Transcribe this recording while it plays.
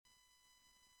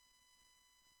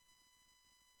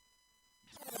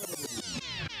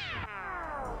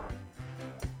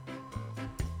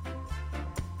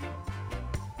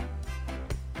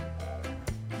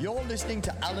You're listening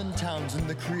to Alan Townsend,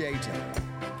 the creator,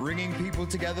 bringing people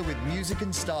together with music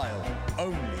and style,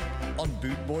 only on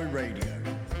Bootboy Radio.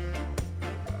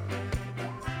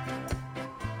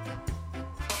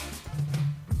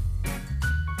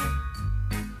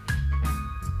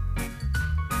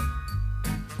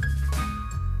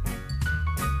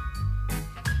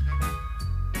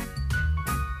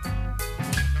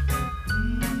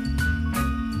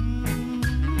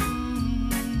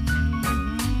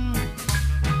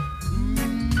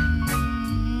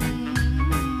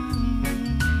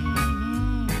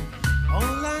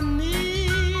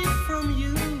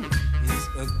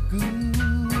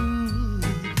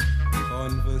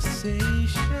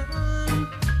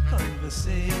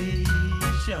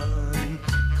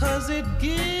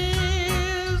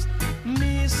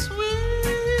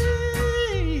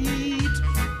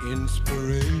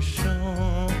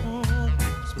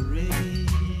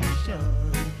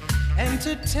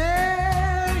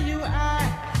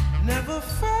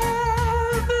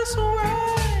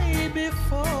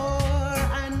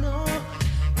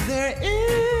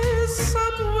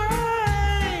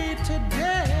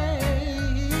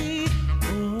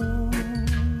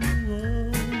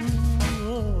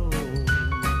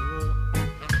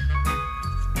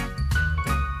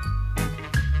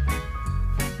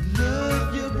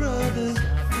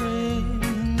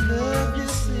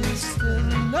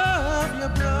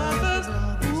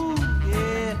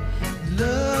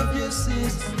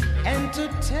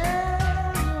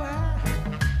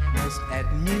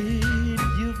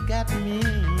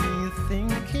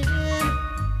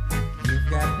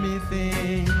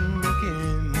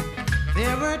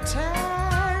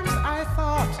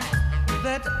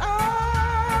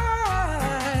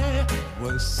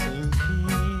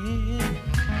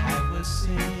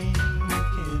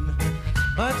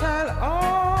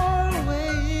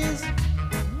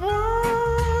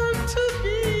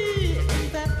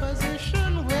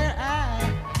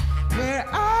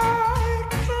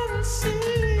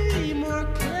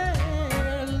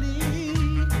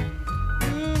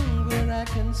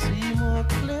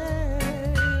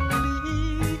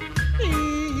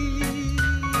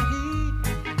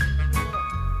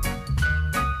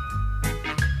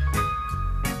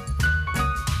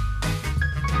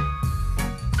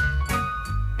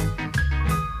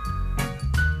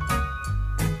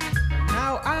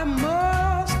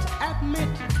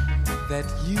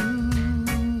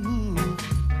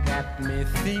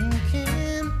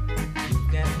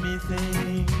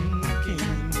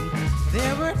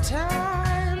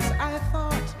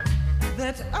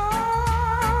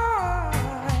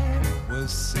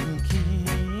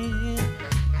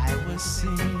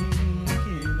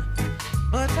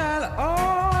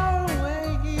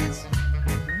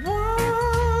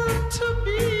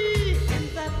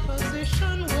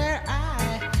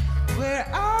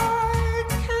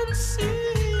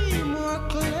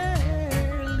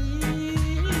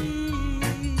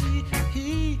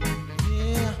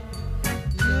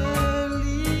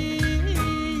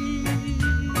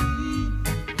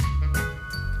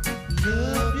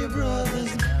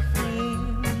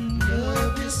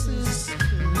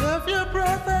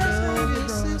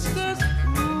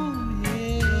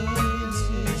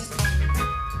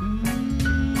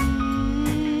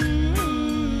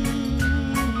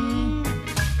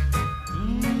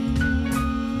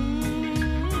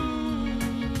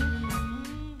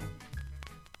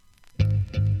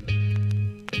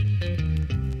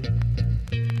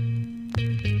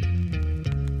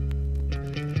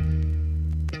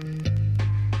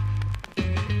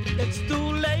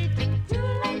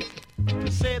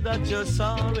 You're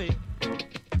sorry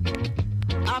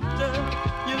after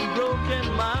you've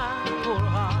broken my whole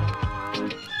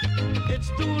heart. It's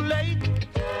too late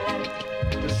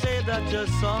to say that you're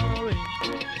sorry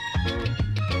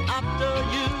after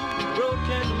you've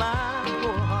broken my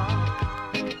whole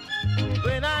heart.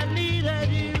 When I needed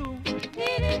you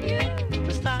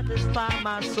to satisfy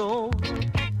my soul,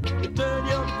 you turned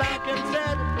your back and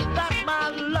said that my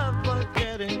love was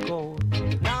getting cold.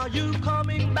 Now you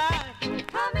coming back.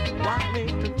 Want me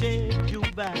to take you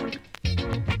back?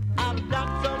 I've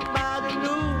got somebody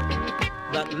new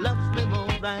that loves me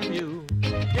more than you.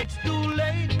 It's too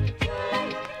late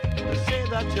to say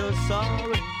that you're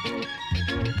sorry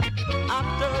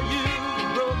after you've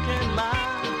broken my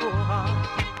whole heart.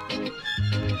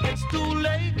 It's too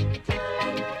late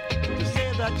to say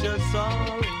that you're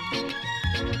sorry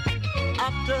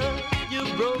after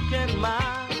you've broken my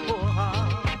whole heart.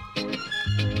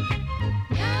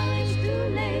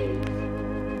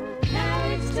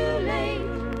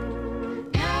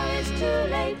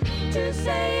 To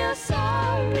say you're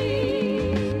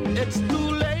sorry. It's too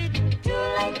late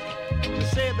to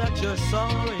say you're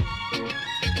sorry.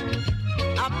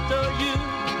 After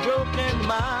you've broken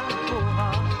my poor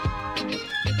heart,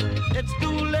 it's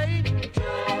too late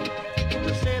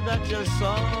to say that you're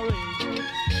sorry.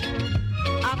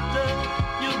 After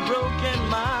you've broken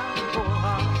my poor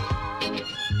heart,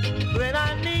 when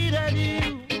I needed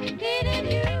you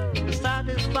to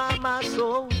satisfy my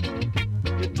soul,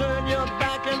 you turned your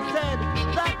back and said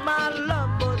that my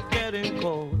love was getting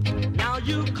cold. Now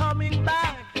you coming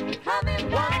back,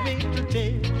 want me to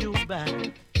take you back.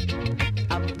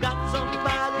 I've got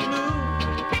somebody new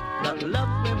that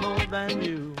loves me more than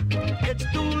you. It's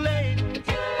too late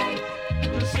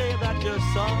to say that you're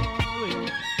sorry.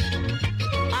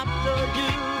 After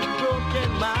you've broken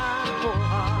my poor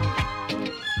heart,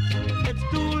 it's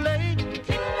too late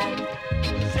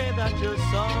to say that you're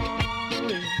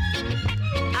sorry.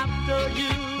 After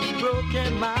you've broken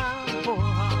my poor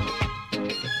heart,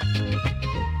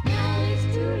 now it's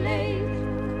too late.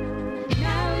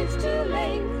 Now it's too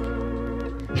late.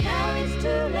 Now it's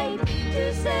too late to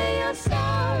say you're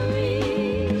sorry.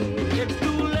 it's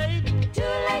too late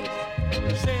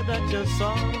to say that you're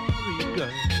sorry,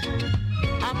 girl.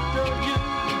 After you've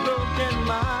broken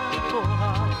my poor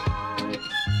heart,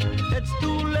 it's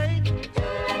too late to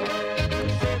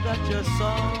say that you're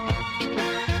sorry.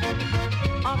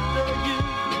 After you've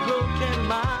broken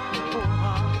my poor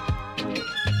heart,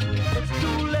 it's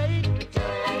too late to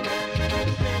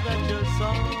say that you're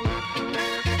sorry.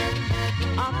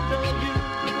 After you've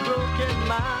broken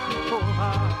my poor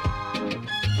heart,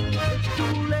 it's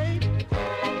too late to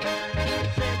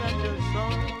say that you're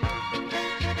sorry.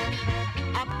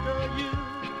 After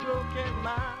you've broken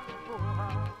my poor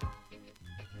heart,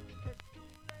 it's too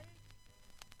late.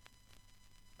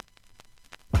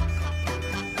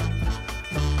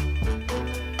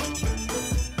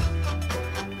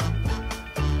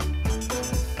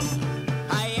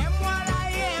 I am what I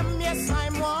am, yes,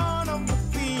 I'm one of the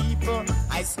people.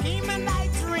 I scheme and I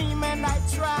dream and I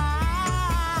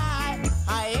try.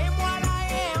 I am what I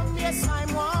am, yes,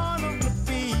 I'm one of the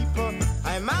people.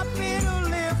 I'm happy to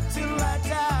live till I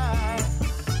die.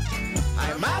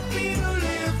 I'm happy to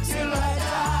live till I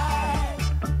die.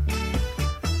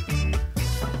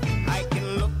 I can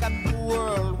look at the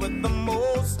world with the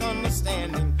most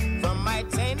understanding. From my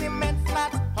tenement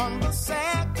flat on the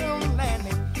second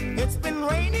landing. It's been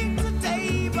raining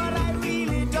today, but I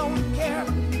really don't care.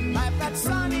 I've got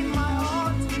sun in my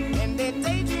heart, and they're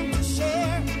daydream to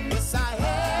share. Yes, I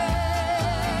am.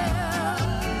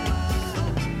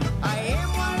 I am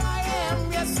what I am,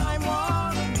 yes, I'm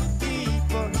one of the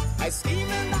people. I scheme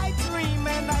and I dream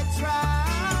and I try.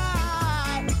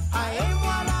 I am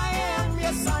what I am,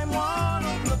 yes, I'm one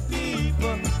of the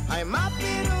people. I'm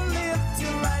happy to live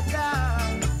till I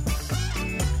die.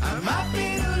 I'm happy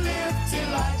to live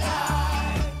till I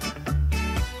die.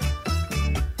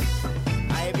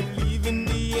 I believe in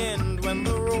the end when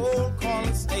the roll call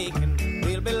is taken,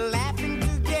 we'll be laughing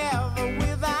together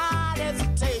without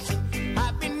hesitation.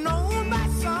 I've been known by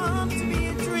some to be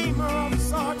a dreamer of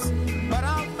sorts, but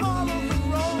I'll follow the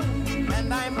road,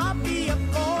 and I'm happy, of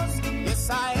course. Yes,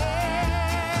 I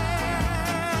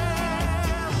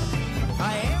am.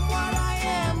 I am what I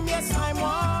am, yes, I'm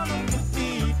one of the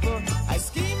people. I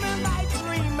scheme and I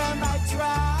dream and I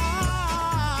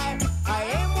try. I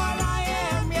am what I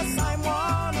am, yes, I'm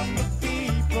one of the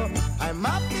people. I'm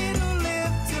happy to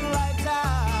live till I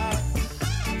die.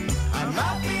 I'm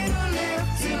happy to live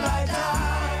till I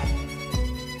die.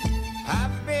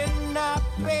 I've been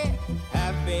happy,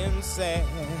 I've been sad.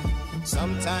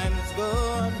 Sometimes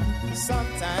good,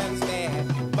 sometimes bad.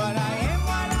 But I am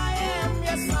what I am,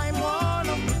 yes, I'm one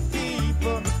of the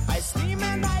people. I scheme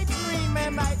and I dream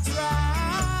and I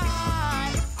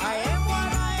try. I am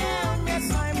what I am,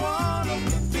 yes, I'm one of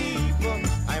the people.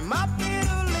 I'm happy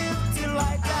to live till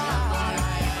I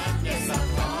die. Yes, I'm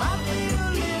happy to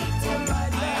live till I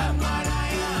die. I am what I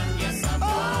am, yes, I'm oh,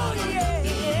 yeah,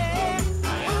 yeah.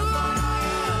 I am what I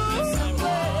am, yes, I'm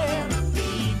one of the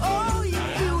people. Oh, you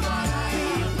beautiful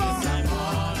people. Yes, I'm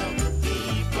one of the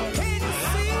people. Can you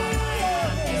see?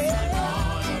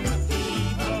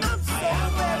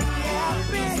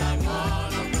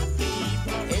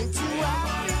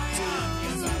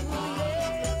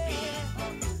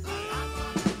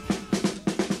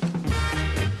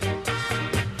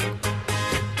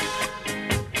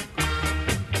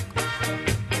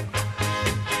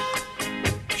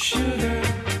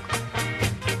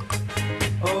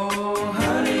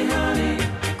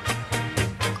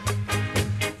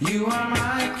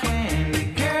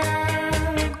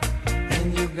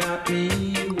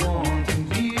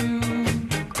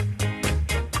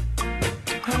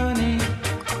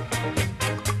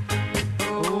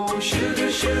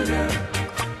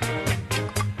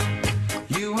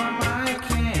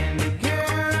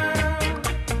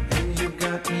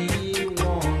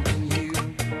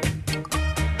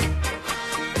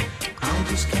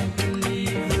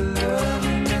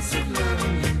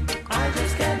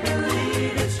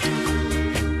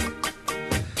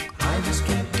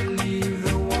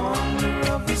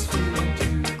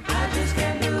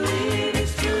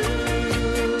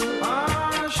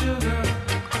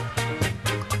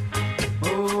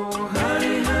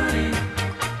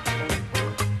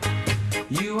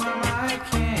 You are my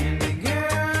candy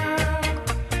girl,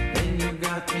 and you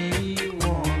got me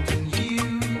wanting you.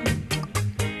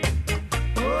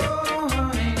 Oh,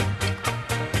 honey,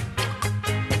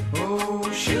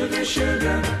 oh, sugar,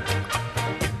 sugar.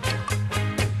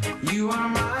 You are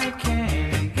my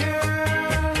candy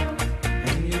girl,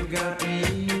 and you got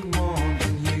me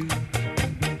wanting you.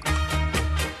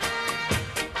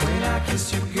 When I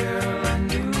kissed you, girl, I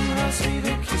knew how sweet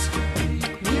a kiss could be.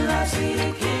 Knew how sweet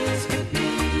a kiss could be.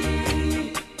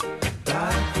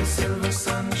 Like the silver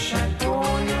sunshine,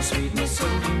 pour your sweetness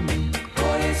over me.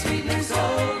 Pour your sweetness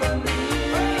over me.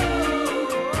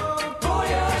 Pour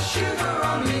your sugar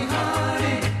on me,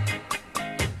 honey.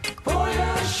 Pour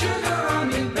your sugar on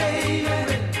me,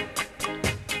 baby.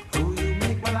 Oh, you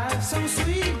make my life so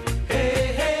sweet.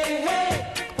 Hey, hey, hey.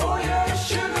 Pour your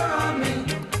sugar on me.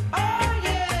 Oh,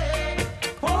 yeah.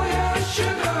 Pour your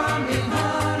sugar on me,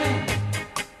 honey.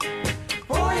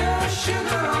 Pour your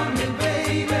sugar on me,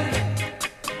 baby.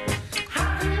 How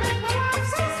can you make my life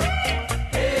so sweet?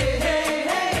 Hey, hey,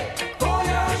 hey. Pour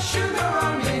your sugar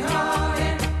on me,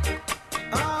 honey.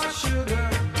 Oh, sugar.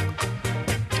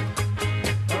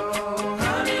 Oh,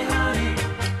 honey, honey.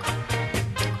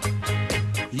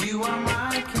 You are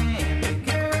my candy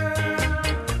girl,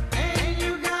 and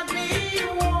you got me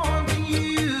wanting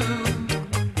you.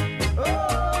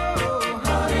 Oh,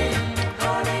 honey,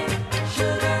 honey,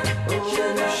 sugar,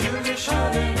 sugar, sugar,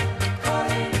 sugar,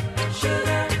 honey,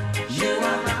 sugar. You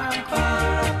are my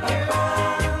candy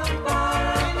girl,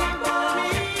 and you got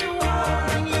me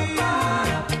wanting you.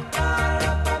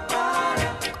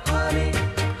 Honey,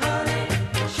 honey,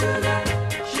 sugar,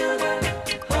 sugar,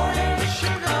 honey,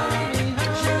 sugar, honey,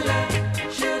 sugar,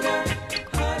 sugar,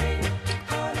 honey,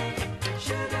 honey,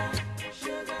 sugar,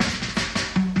 sugar.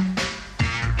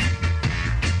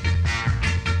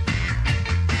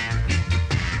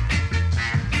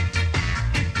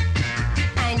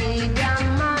 I need a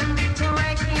man to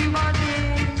wreck him body.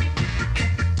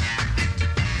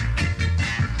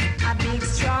 A big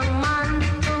strong man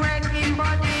to wreck him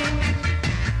body.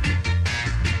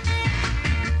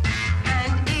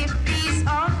 And if he's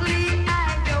ugly, I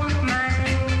don't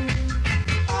mind.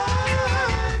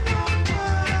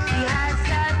 He has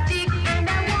a dick and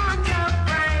I want a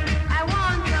grind. I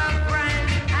want a grind.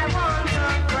 I want a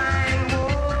grind.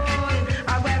 Boy, I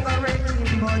will go wreck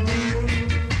him body.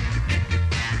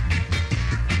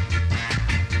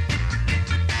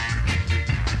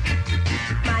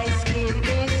 My skin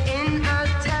is in a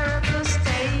terrible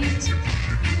state.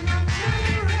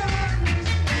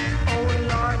 Oh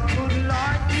Lord, good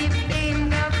Lord, give him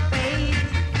the faith.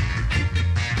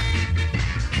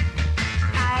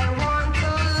 I want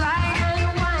to lie and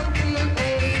want till 8.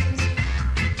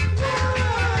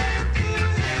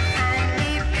 And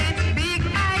if it's big,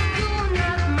 I do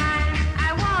not mind. I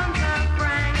want a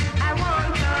grind, I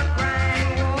want a grind.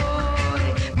 Oh,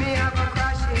 me have a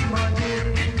crashing body.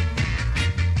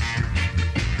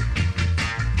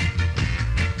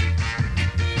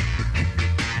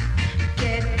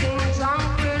 Getting drunk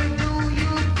will do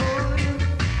you good.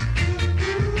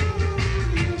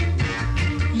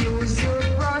 Use your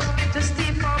brush to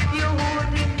stiff up your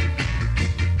hood.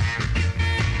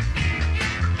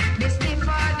 The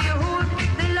stiffer the hood,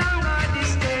 the longer the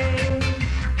stay.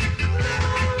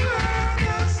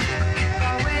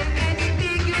 For when it's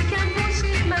big, you can push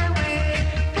it my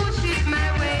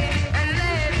way, and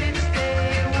let it stay.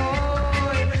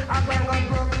 Boy, I'm gonna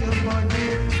broke your body.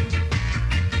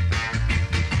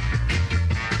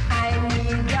 I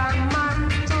need a man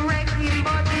to wreck him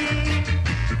body.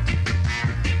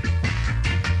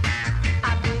 A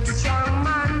big strong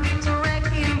man to wreck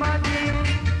him body.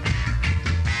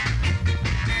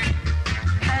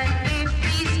 And if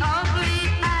he's ugly,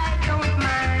 I don't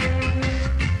mind.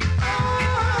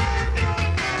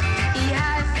 He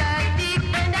has a dick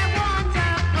and I want a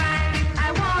grind. I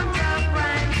want a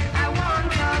grind. I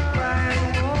want a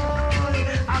grind. Boy,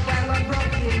 I'm gonna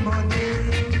broke him body.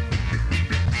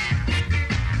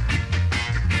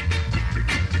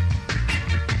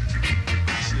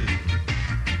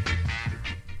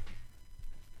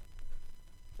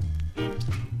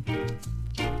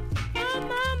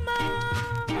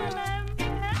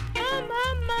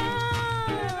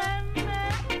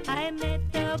 I met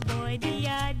the boy the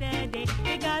other day.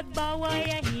 He got bow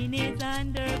wire in his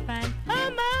underpants. Oh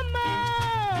mama,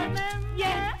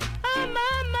 yeah. Oh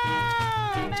mama,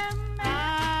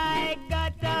 I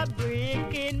got a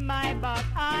brick in my butt.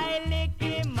 I lick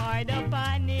him hard up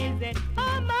on his head.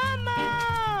 Oh mama,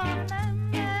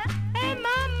 hey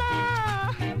mama,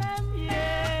 yeah,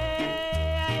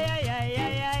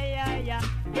 yeah.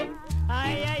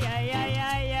 Ay, ay, ay, ay, ay, ay, ay, ay, ay,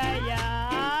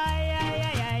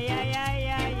 ay, ay, ay, ay,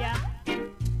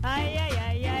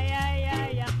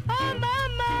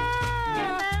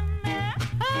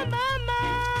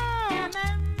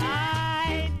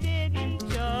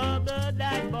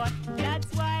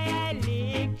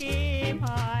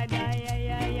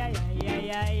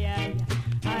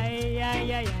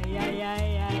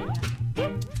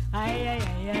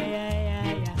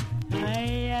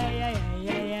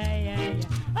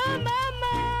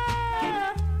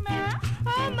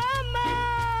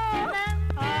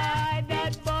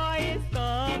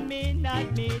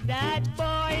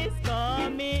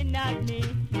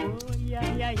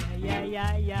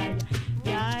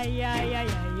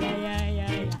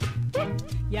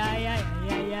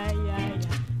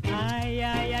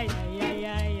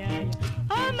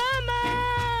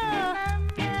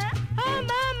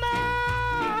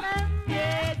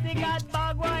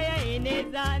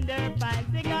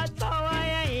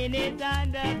 his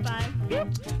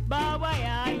underpants. Bow,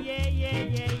 yeah, yeah, yeah,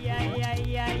 yeah, yeah, yeah,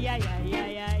 yeah, yeah, yeah, yeah,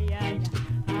 yeah, yeah.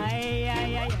 Ay,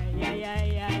 ay, ay, ay, ay,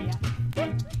 ay, ay,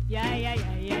 ay. Yeah, yeah,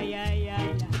 yeah, yeah, yeah, yeah,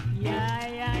 yeah. Yeah,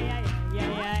 yeah, yeah, yeah, yeah,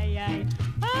 yeah, yeah.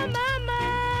 Oh, mama.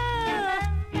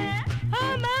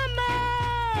 Oh, mama.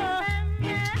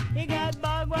 He got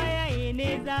barbed wire in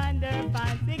his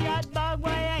underpants. He got barbed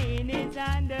wire in his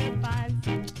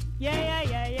underpants. Yeah, yeah,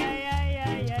 yeah, yeah, yeah,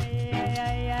 yeah, yeah, yeah,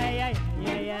 yeah, yeah, yeah,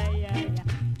 yeah, yeah,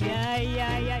 yeah,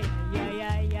 yeah, yeah, yeah,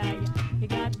 yeah, yeah. He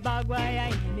got barbed wire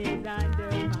in his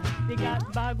underpants. He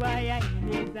got barbed wire in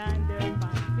his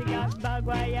underpants. He got barbed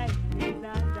wire in his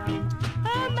underpants.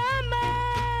 Oh, mama!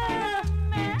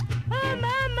 Oh,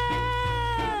 mama!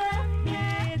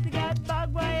 Yes, he got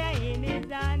barbed wire in his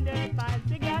underpants.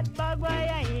 He got barbed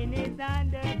wire in his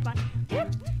underpants. Woo!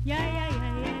 Yeah, yeah,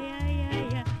 yeah, yeah, yeah, yeah,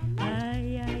 yeah. Ah,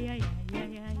 yeah, yeah, yeah, yeah,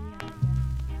 yeah,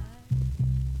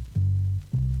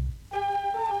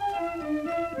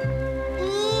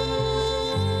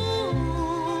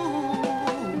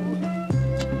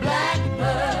 Black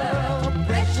pearl,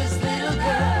 precious little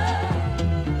girl,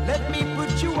 let me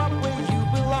put you up where you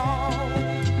belong.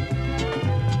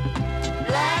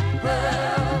 Black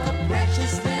pearl,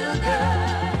 precious little girl,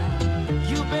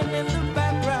 you've been in the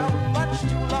background much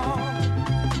too long.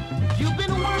 You've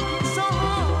been working so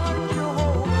hard your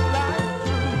whole life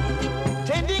through,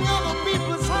 tending other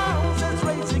people's houses,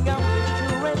 raising up the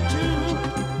children too.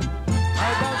 I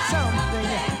got something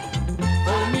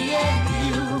for me and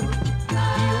you.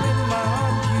 Here in my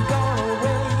arms, you gone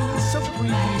away so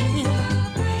free.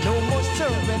 No more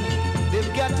serving,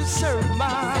 they've got to serve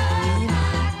my queen.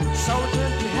 So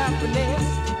turn to happiness,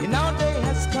 and our day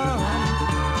has come.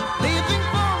 Living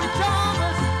for each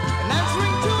other and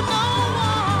answering to no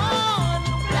one.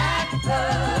 Black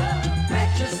pearl,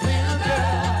 precious little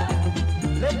girl,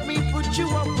 let me put you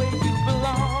up where you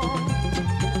belong.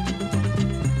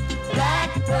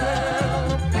 Black pearl,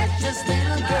 precious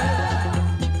little girl,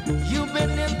 you've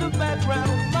been in the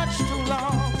background much too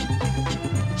long.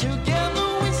 Together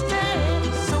we stand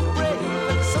so brave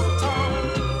and so tall,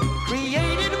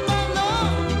 created by love.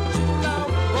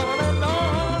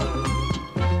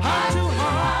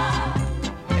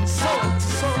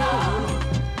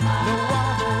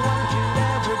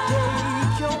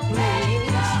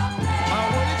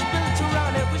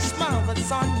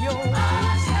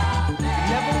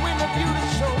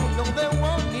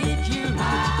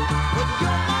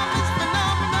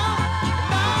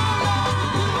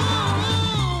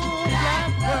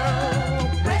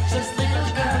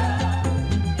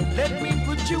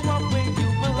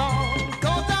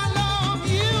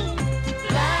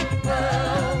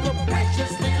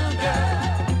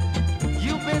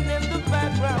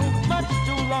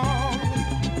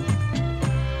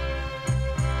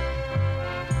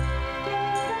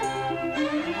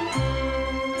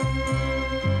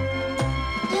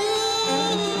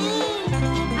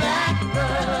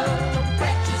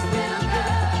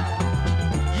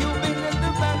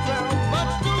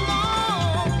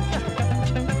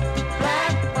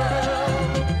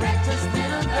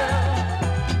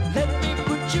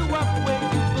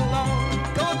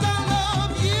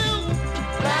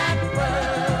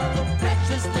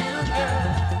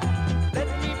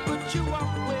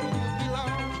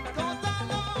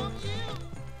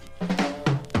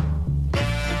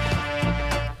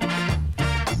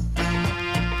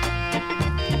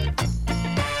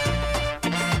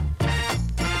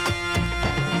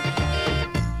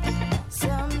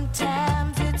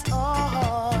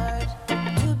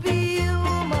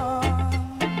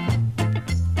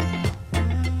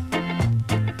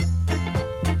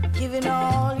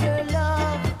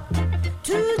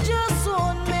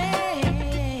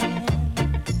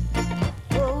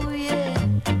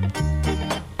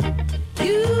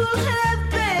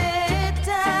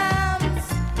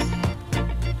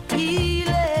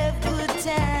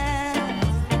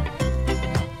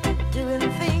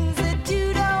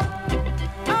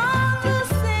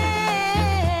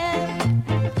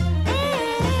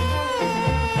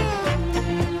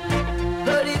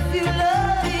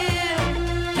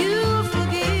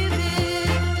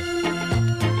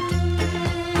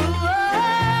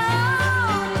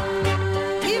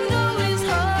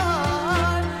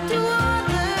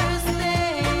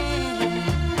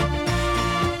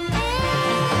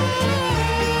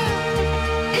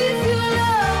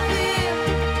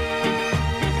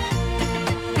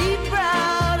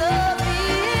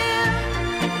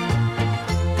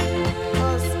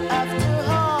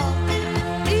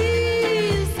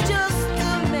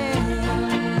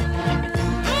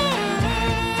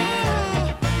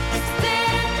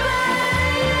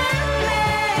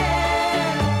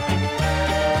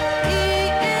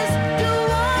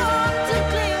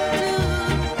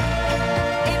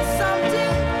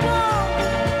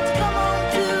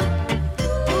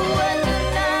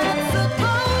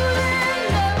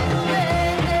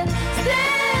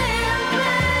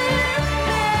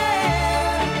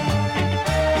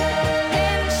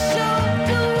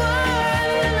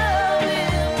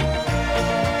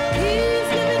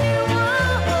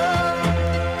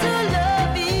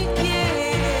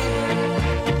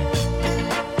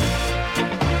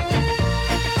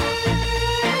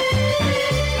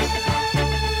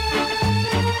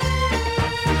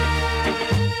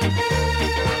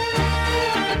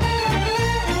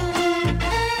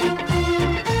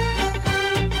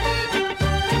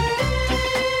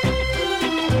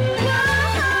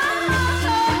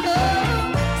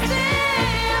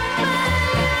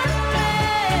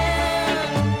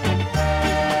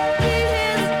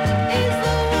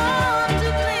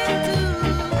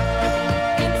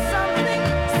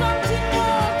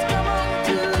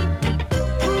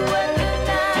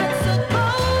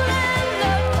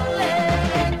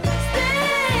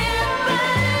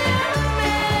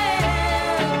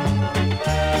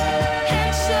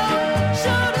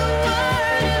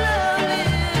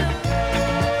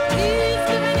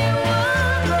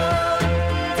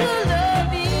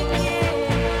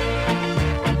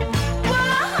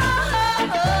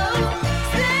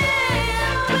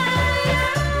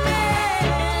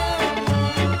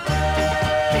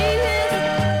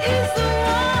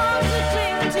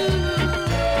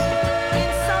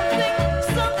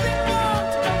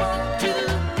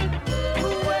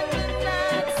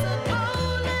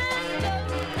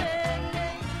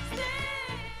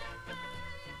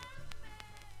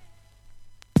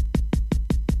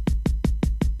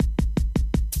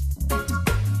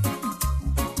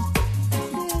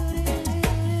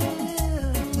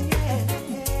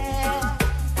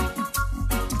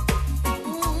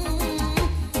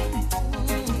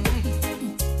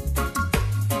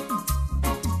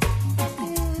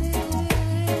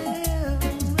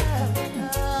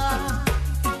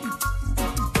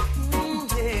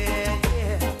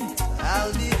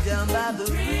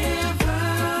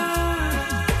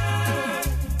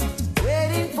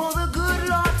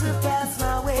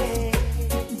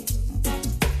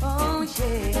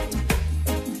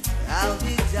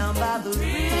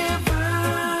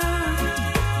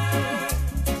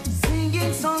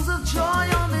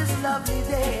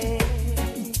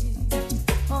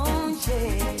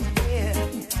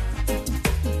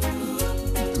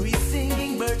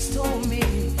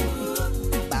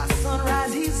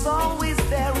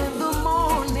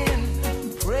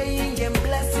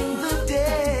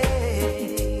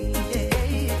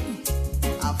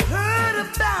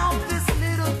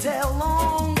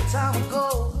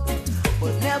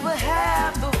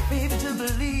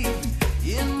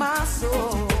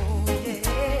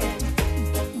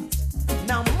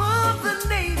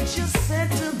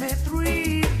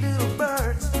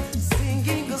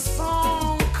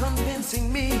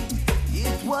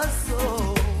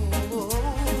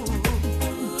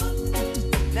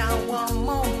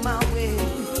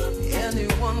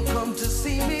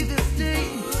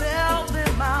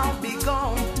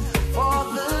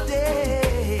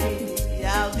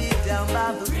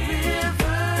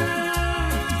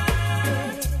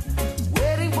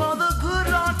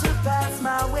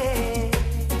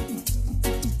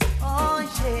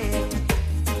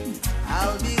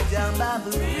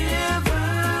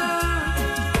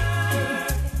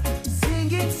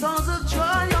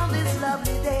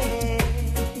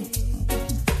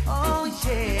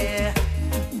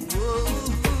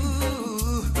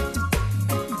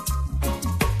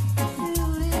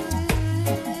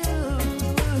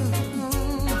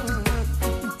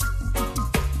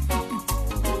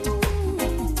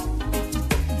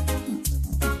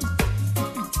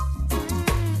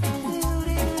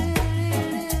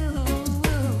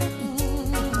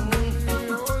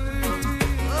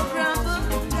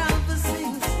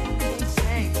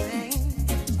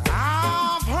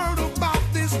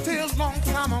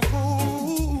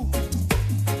 stronghold,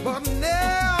 but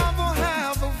never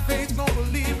have the faith nor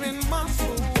believe in my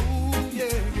soul.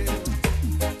 Yeah, yeah.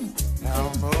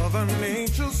 Now Mother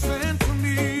Nature sent to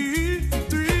me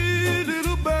 3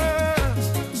 little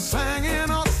birds, singing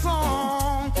a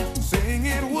song, saying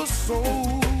it was so.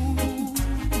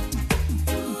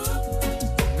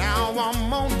 Now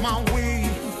I'm on my way.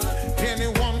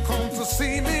 Anyone come to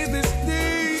see me this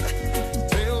day,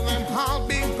 tell them I'll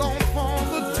be gone for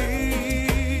the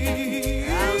day.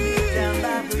 I'll be down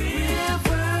by the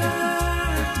river,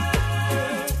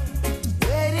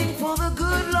 waiting for the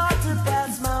good Lord to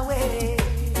pass my way.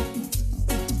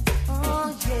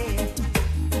 Oh yeah,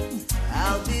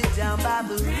 I'll be down by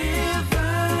the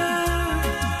river,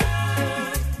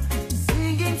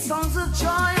 singing songs of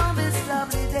joy on this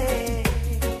lovely day.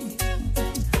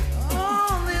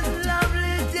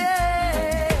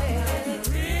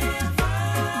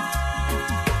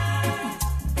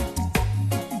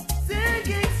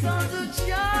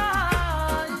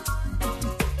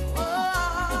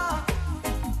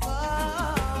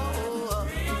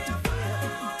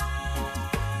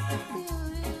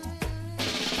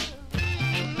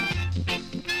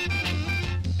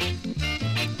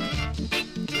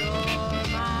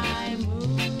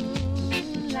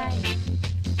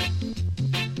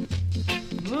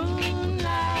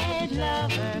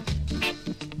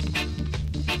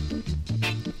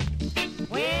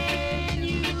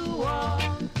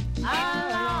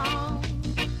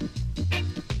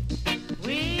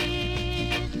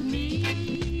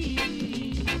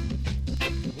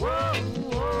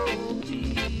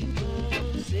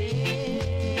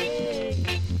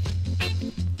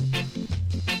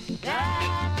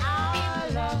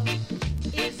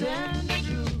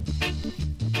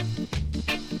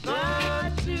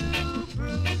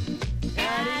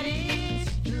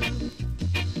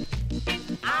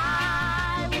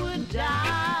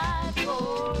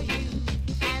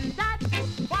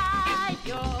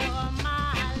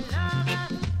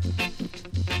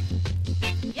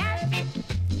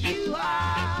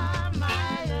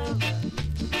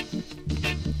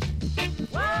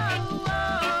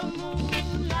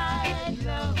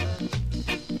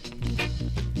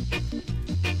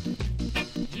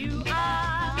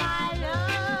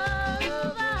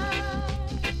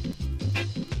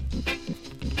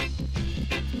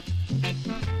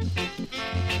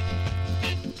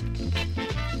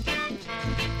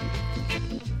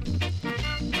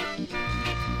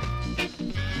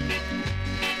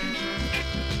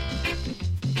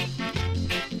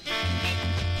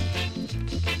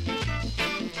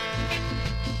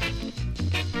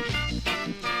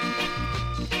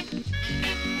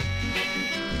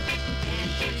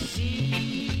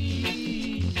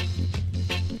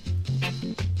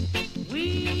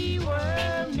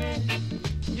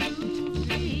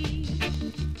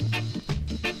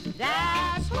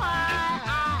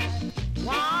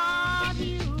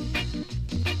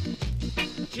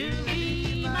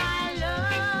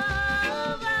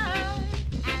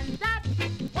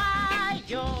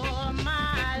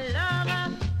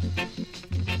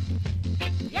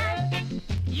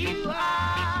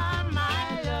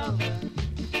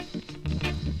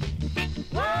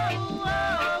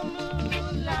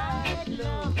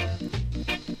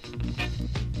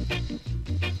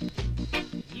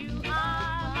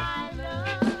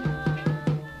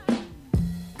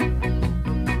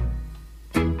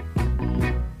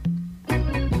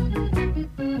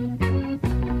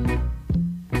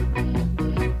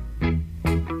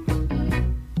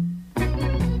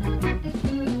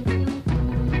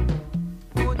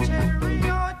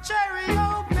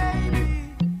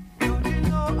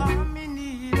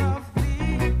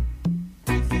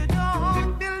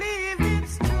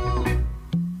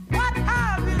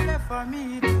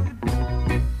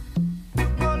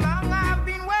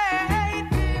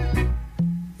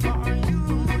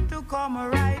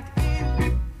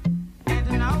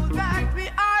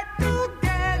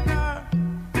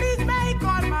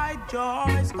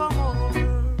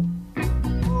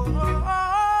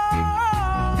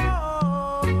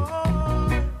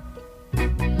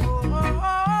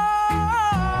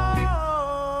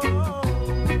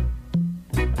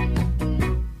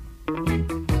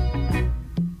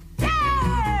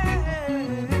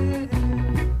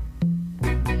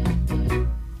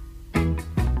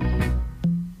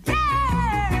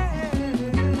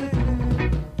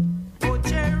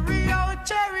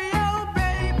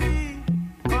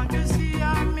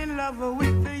 Over with.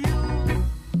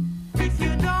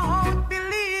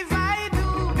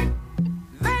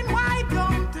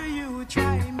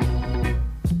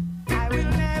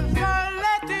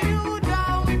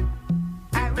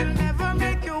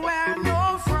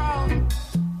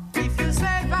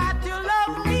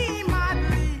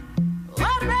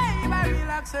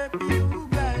 accept you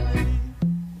gladly.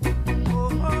 Oh,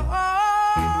 oh, oh.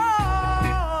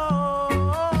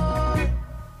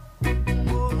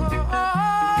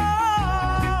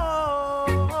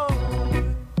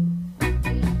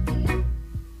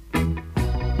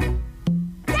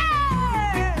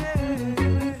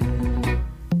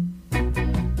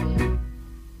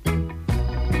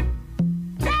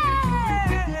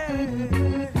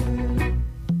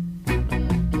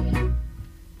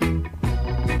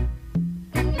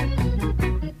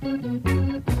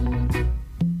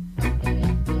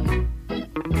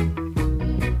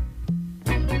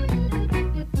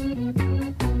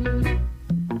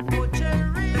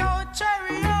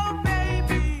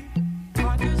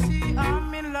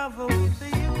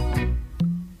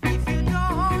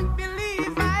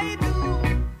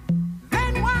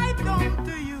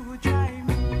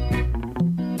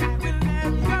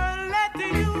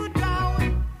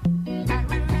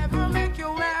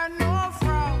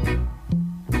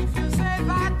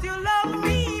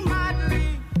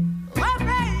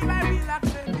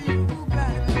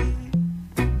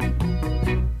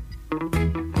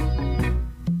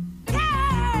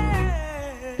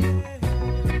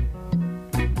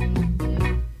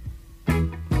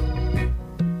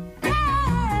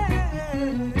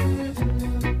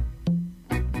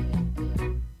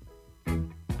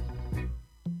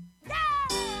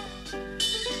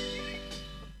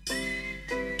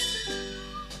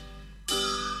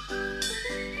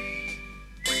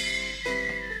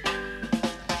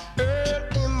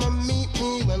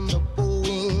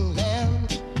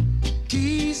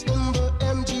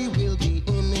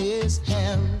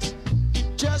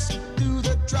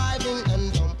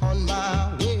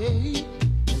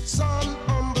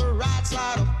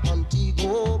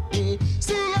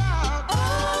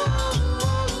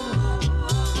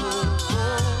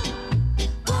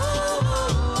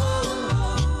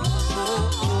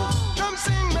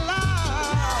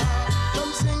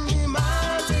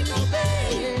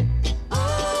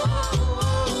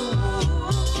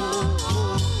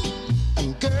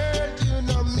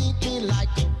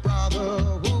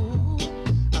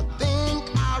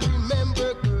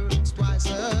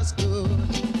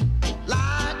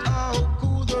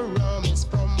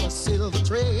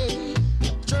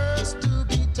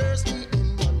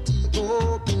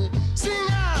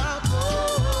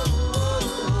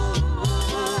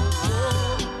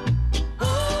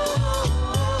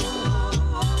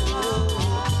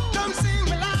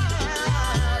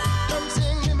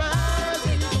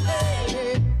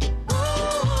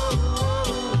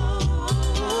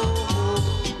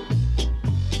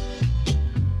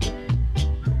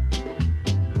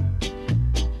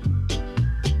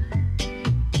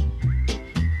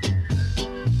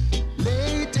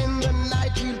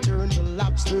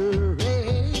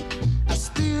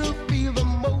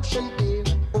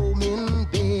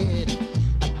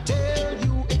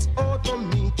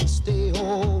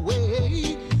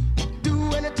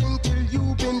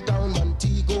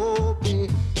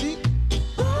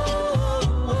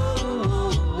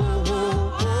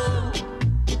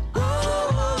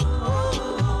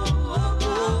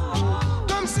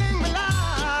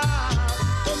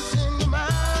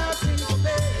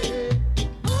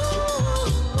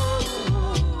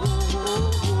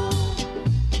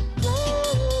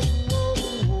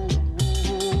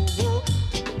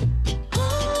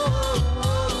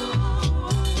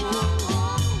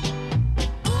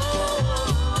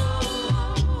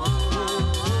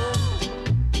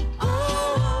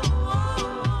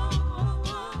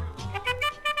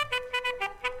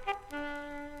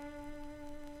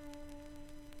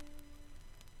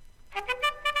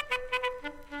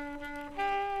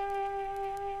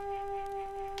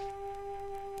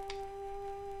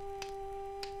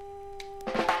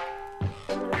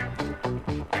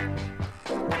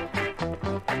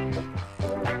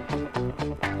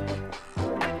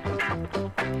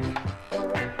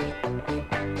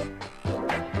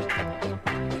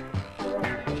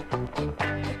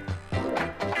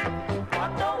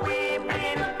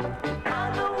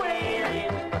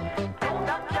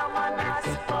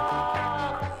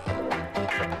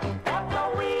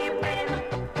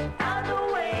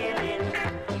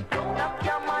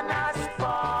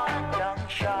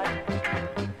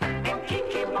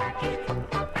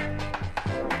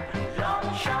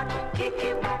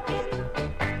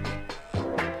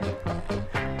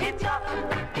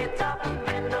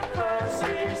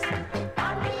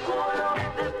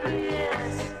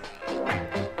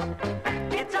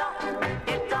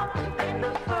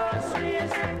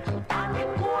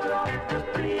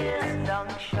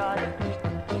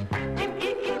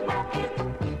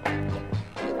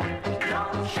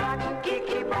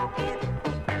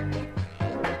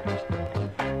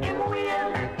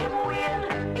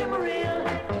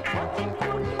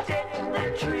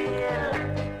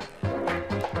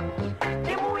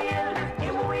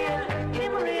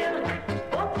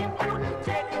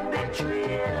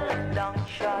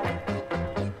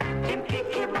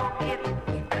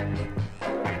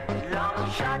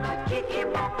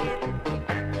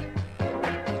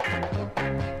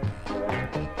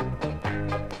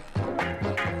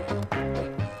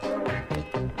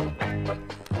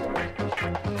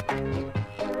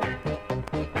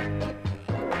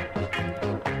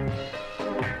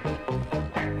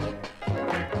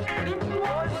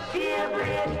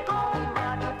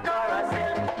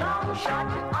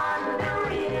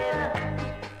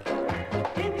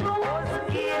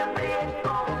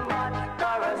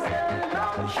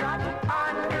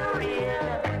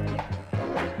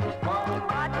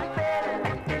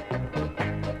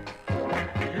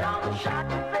 shot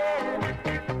fair.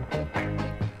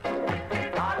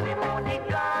 All we money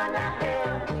gonna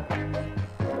hell.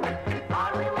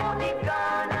 All we money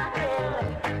gonna hell.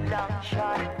 Long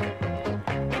shot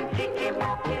in kicky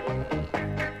bucket.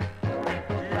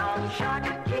 Long shot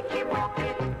kicky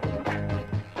bucket.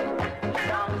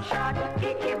 Long shot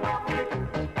kicky bucket.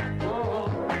 Oh,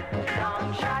 long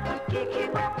shot kicky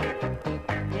bucket.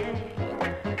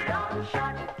 Yeah, long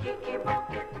shot kicky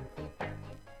bucket.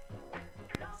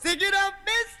 Sing it up,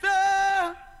 mister.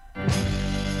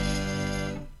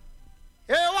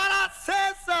 Hear what I say,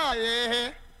 sir.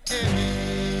 Yeah.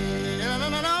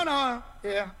 Yeah. No.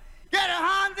 Yeah. Get your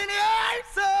hands in the air,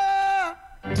 sir.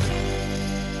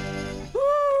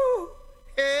 Woo.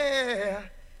 Yeah.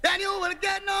 Then you will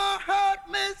get no hurt,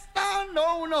 mister.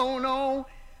 No.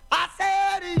 I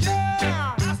said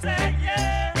yeah. I said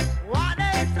yeah. What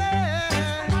they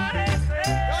say. What they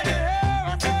say. Don't you hear? I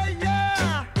say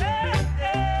yeah.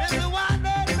 This is what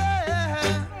they say.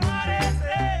 What they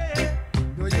say.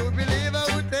 Do you believe I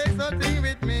would take something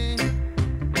with me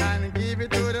and give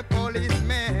it to the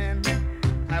policeman?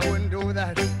 I wouldn't do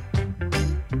that.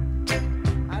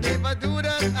 And if I do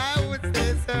that, I would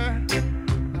say, sir,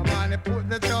 I want to put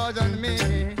the charge on me.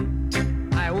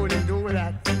 I wouldn't do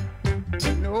that.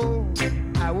 No,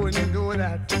 I wouldn't do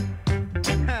that.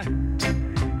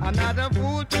 I'm not a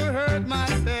fool to hurt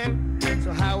myself,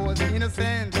 so I was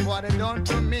innocent of what they done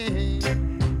to me.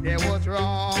 They was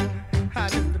wrong.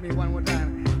 Listen to me one more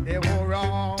time. They were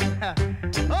wrong.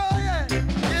 Oh yeah,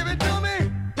 give it to me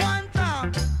one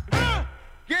time.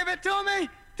 Give it to me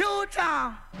 2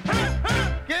 times.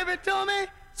 Give it to me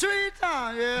 3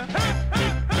 times. Yeah.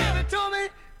 Give it to me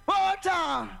 4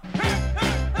 times.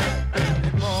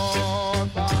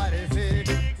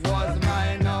 446 was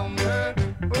my number.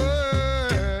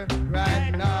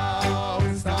 Right now,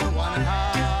 someone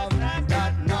has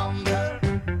that number.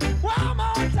 One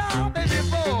more time, baby.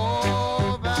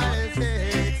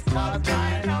 456 was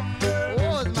my number.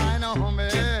 Was my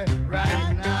number.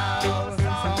 Right now,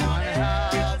 someone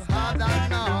has that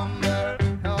number.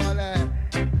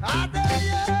 I say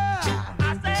yeah. I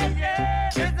said yeah.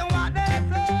 Listen what they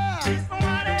say. Listen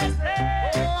what they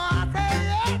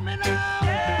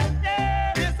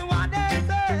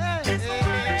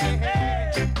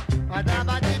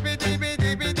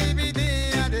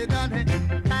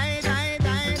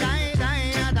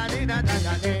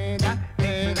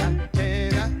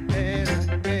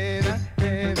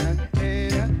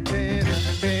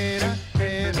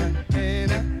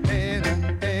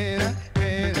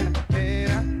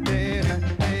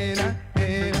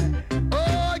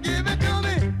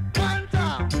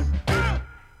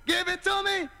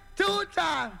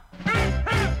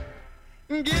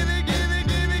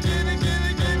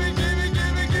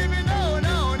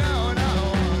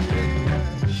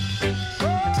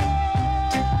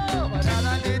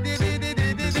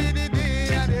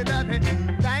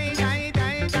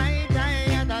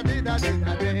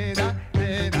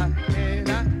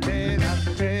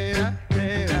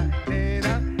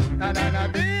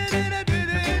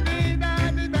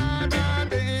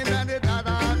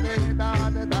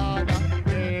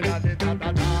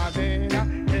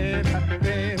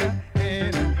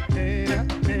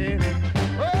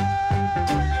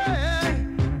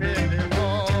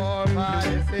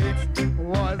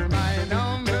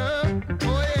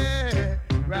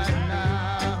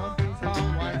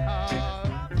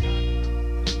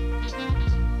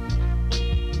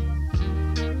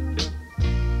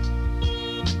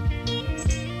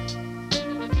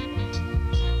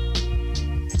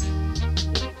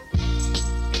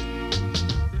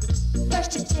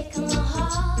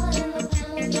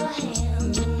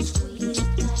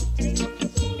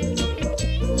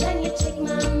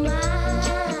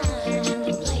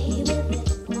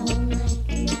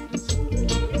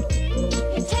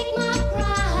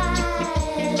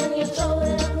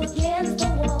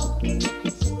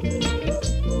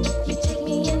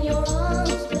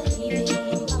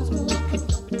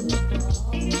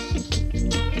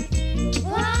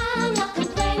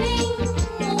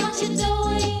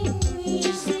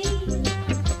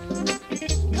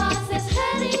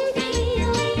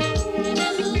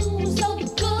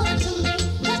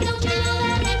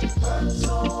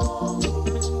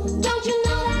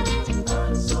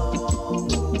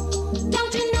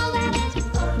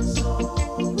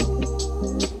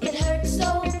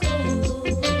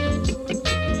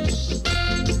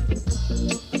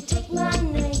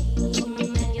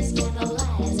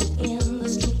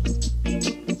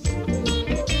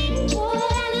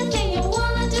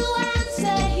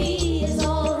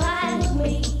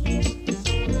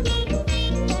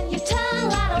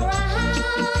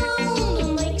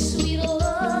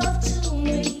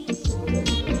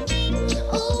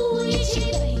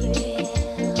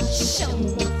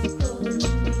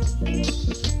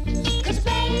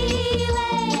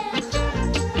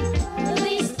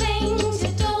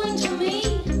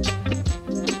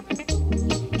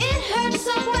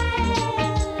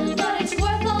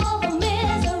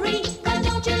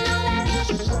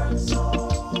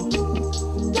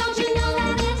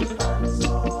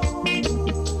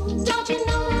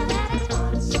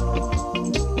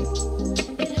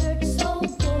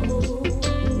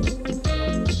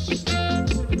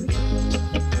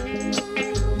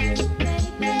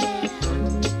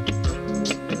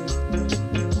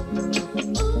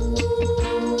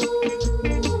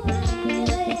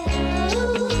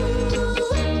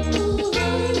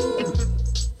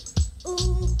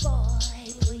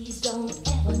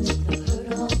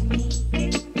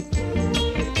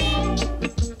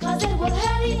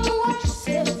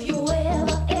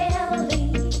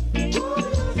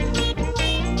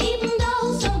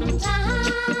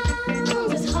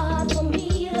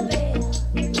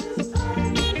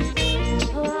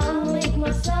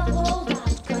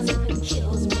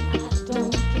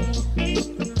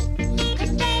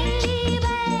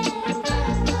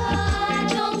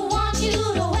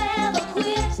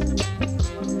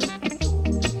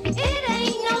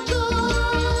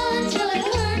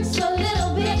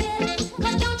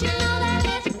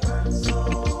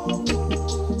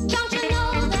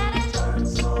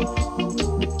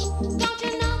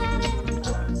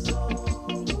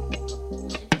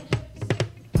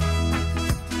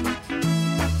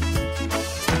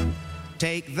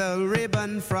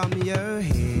from your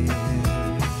hair.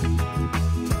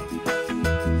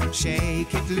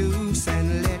 Shake it loose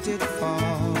and let it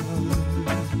fall.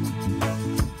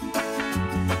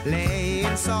 Lay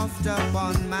it soft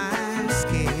upon my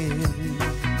skin,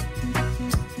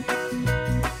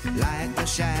 like the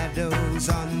shadows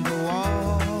on the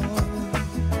wall.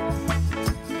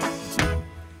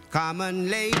 Come and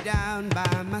lay down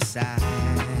by my side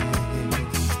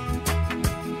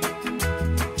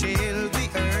till the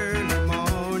early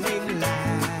morning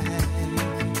light.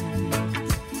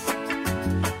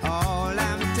 All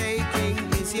I'm taking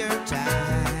is your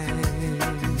time.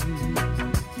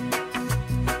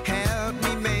 Help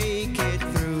me make it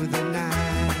through the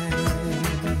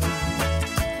night.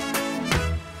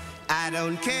 I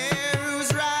don't care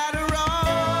who's right or wrong.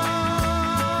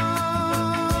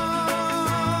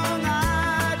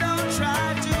 I don't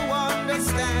try to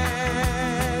understand.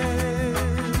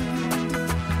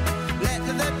 Let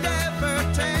the devil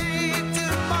take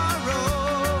tomorrow.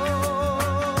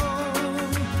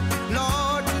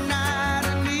 Lord, tonight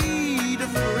I need a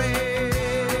friend.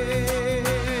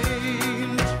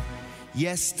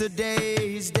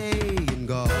 Yesterday's day and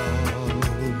gone,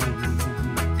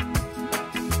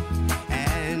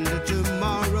 and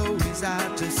tomorrow is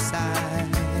out of sight.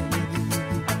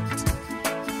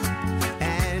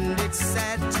 And it's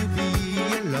sad to be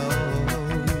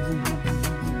alone.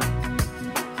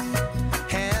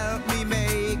 Help me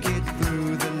make it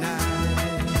through the night.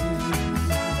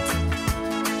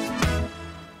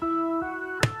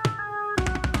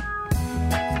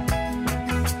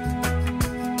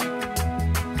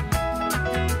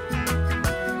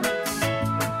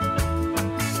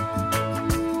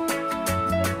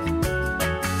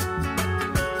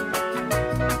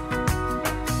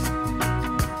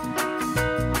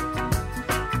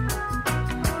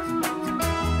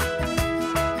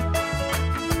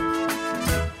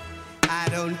 I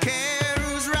don't care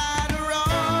who's right or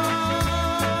wrong.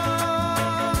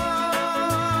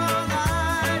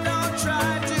 I don't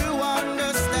try to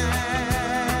understand.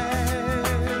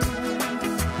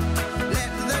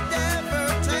 Let the devil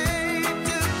take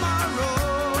tomorrow.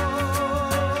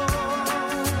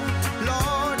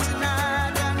 Lord,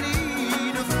 tonight I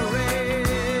need a friend.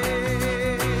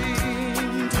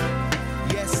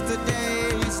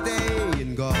 Yesterday's day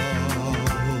and gone,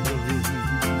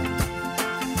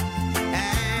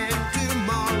 and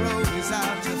tomorrow is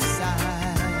out of sight.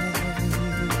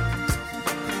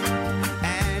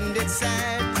 And it's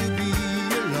sad to be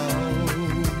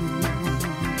alone.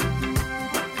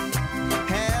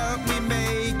 Help me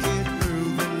make it through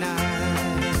the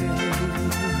night.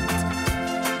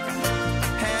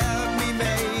 Help me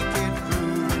make it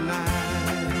through the night.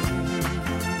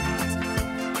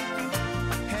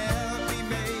 Help me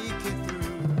make it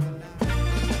through the night.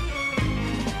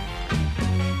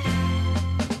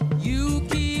 You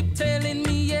keep telling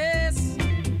me yes,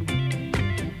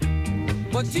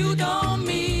 but you don't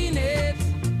mean it.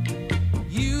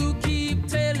 You keep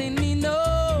telling me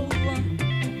no,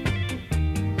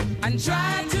 and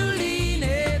try to lean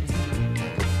it.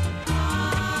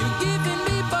 You're giving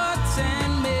me buts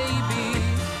and maybe.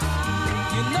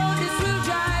 You know this will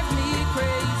drive me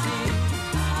crazy.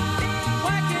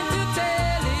 Why can't you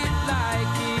tell it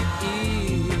like it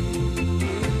is?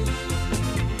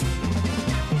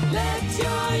 Let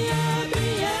your yeah be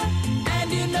yeah, and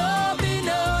you know be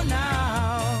no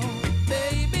now,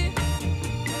 baby.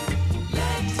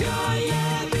 Let your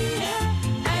yeah be yeah,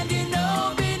 and you know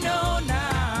be no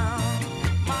now,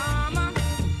 mama.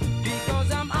 Because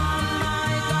I'm on my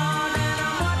guard and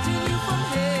I'm watching you from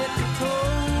head to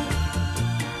toe.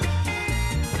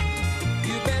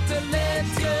 You better let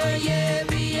your yeah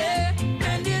be yeah,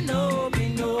 and you know be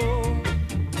no.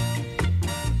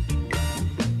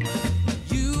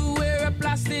 You wear a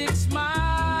plastic smile,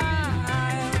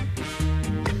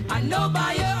 I know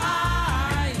by your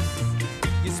eyes.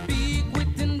 You speak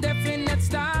with indefinite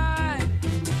style.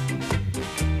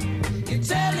 You're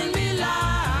telling me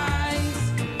lies.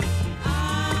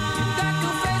 You got to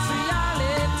face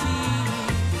reality.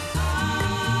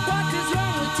 What is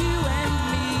wrong with you and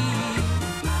me?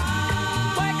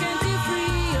 Why can't you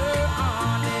free your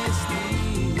honesty?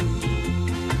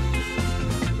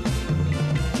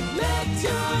 Let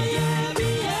your yeah be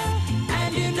yeah,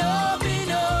 and you know be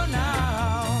no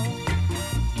now.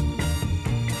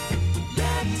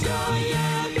 Let your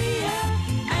yeah be yeah,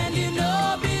 and you know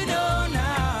be no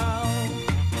now.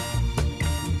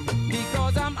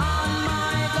 Because I'm on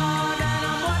my guard and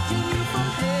I'm watching you from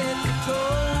head to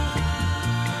toe.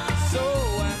 So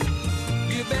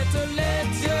you better let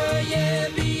your yeah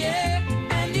be yeah,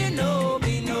 and you know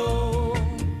be no.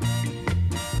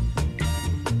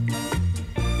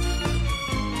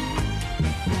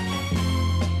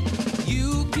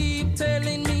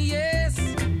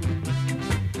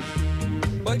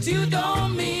 but you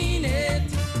don't mean it.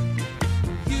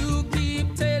 You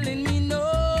keep telling me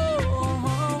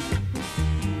no,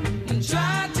 and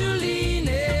try to lean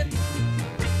it.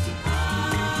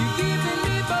 You're giving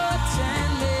me buts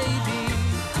and maybe.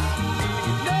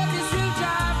 You know this will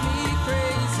drive me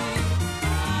crazy.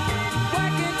 Why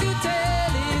can't you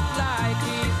tell it like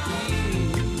it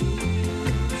is?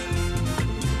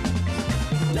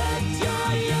 Let your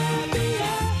yeah be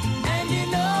yeah, and you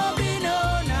know we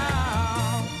know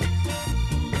now.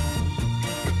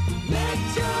 Let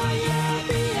your yeah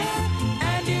be yeah,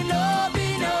 and you know we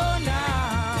know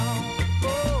now.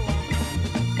 Oh,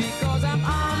 because I'm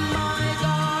on my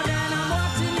guard and I'm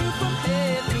watching you from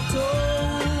head to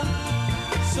toe.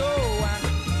 So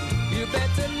you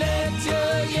better let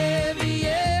your yeah be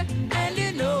yeah, and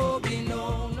you know we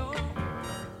know no.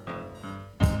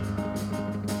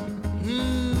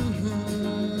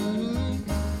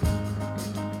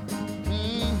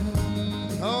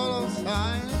 Hold on,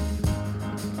 sign.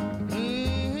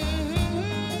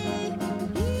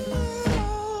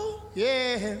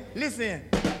 Yeah, listen.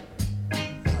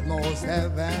 North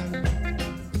Heaven,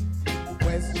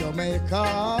 West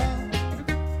Jamaica,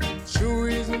 True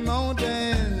is a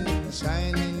mountain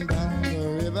shining down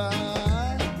the river.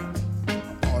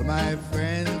 All my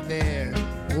friends there,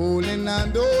 holding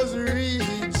on those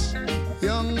reeds,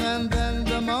 younger than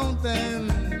the mountain,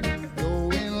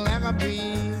 going like a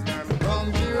bee.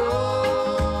 From the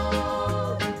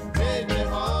road, take me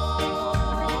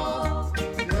home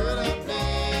to the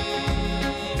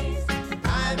place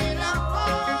I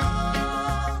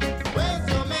belong. West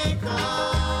Jamaica,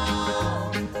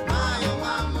 my oh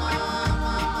mama,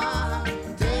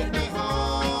 take me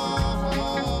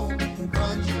home,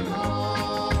 country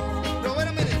home. No, wait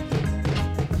a minute.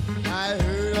 I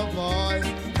heard a voice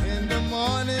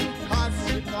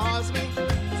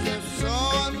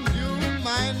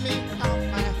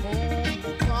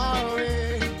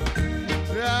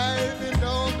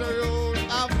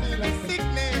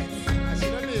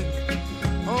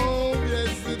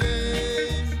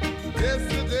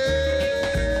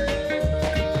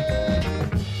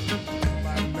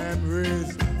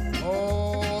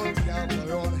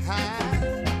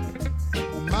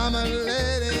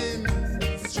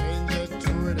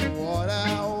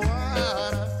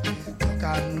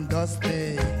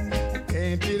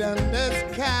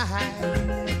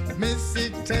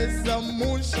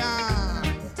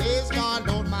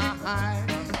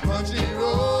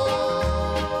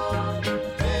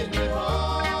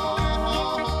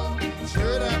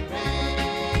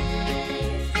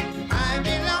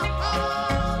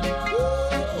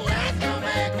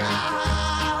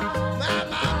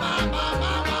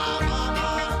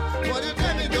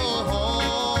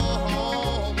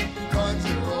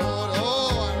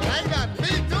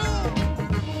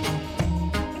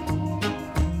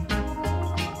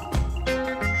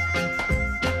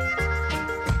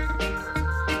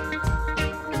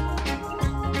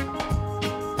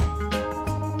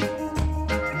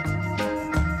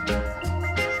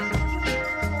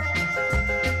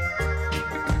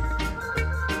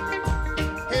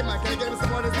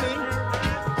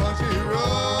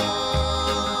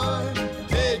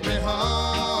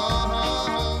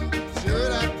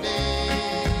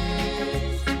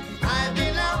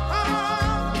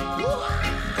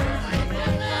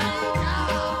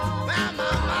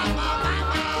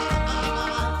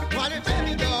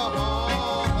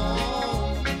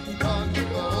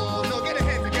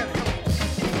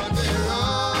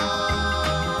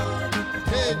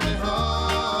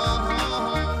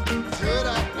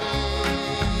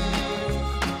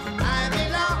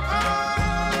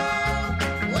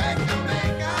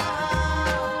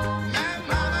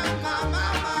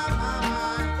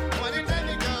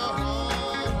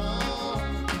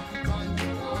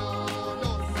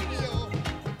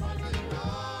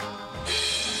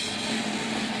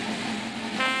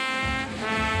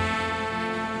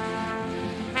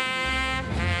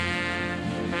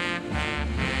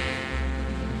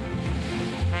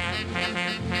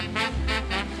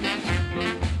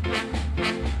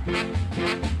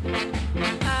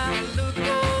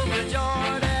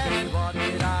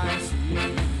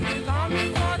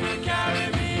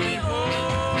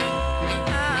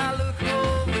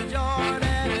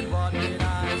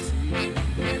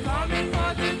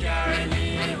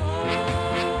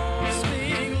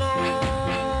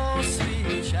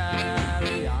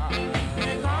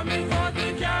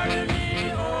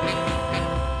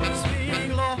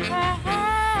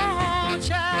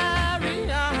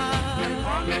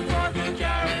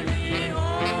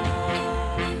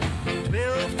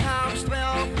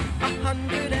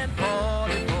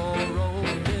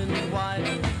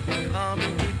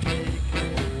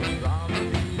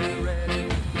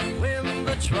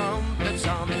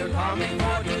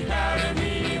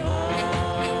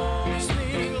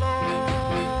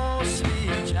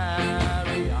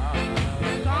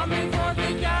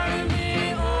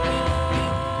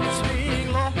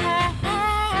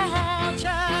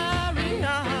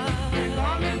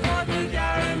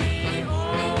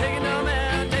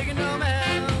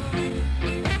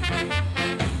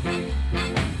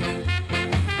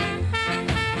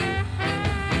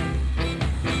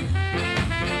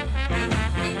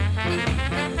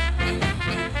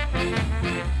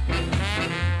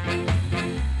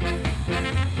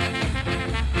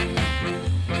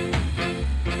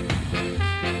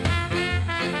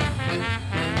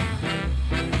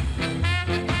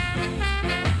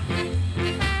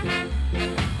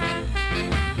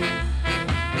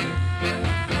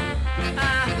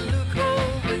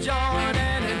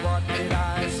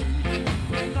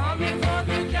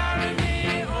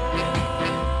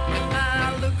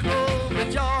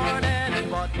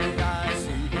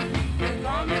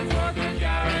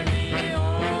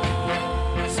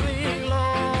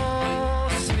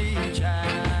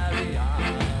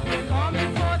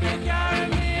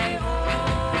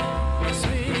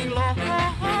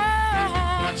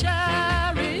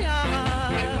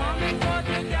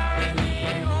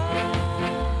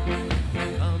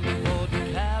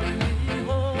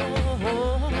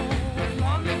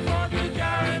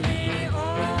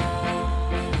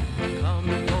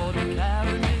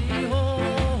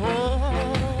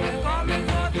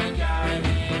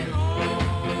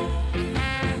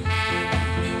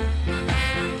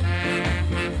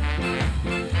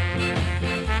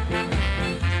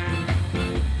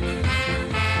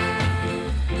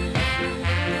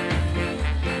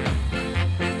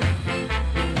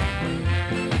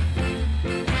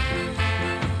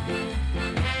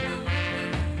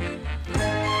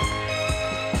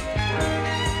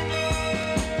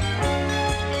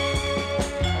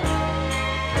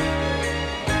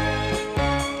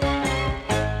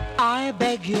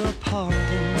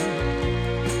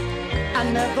I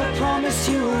never promised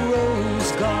you a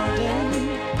rose garden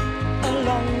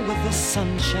along with the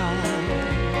sunshine.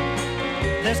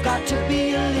 There's got to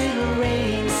be a little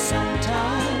rain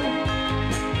sometime.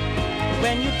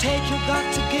 When you take, you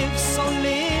got to give, so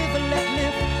live and let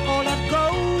live or let go.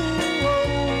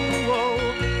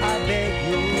 I beg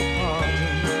your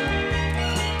pardon.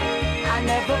 I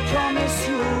never promised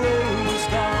you a rose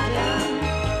garden.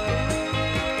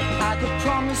 I could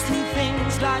promise you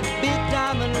things like big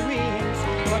diamond rings,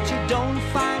 but you don't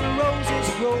find roses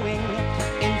growing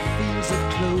in fields of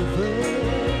clover.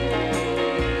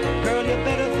 Girl, you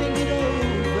better think it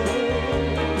over.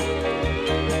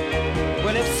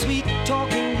 Well, if sweet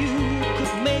talking you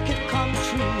could make it come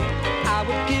true, I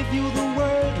would give you the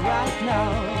world right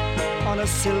now on a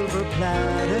silver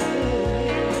platter.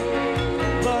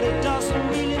 But it doesn't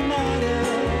really matter.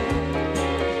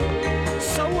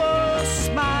 So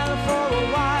smile for a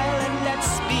while and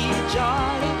let's be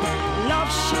jolly. Love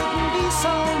shouldn't be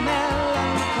so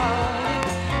melancholy.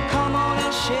 Come on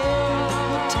and share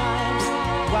good times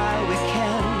while we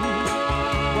can,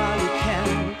 while we can.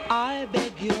 I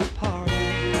beg your pardon.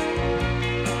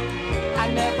 I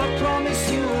never promised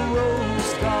you a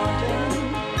rose garden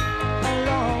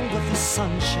along with the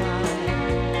sunshine.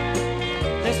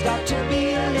 There's got to be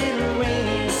a little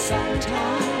rain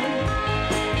sometime.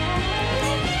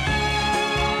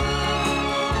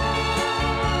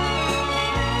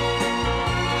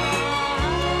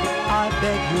 I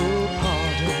beg your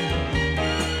pardon.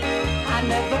 I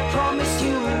never promised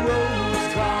you a rose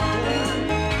garden.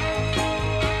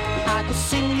 I could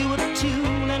sing you a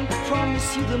tune and promise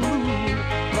you the moon,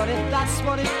 but if that's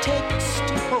what it takes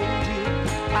to hold you,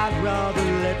 I'd rather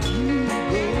let you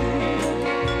go.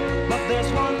 But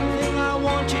there's one thing I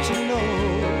want you to know.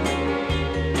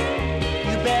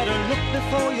 You better look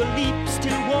before you leap,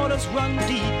 still waters run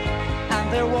deep, and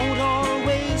there won't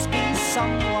always be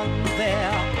someone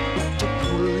there to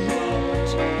pull you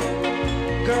out.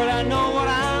 Girl, I know what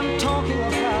I'm talking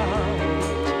about.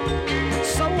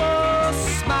 So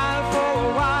smile for a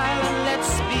while and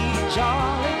let's be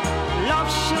jolly. Love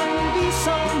shouldn't be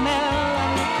so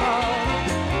melancholy.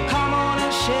 Come on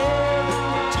and share the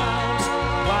good times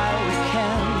while we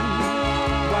can,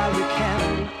 while we can.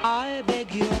 I beg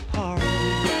your pardon.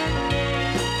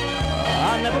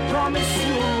 I never promised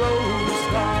you a rose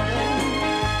garden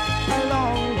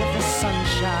along with the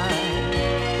sunshine.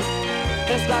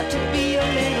 There's got to be a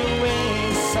little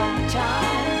rain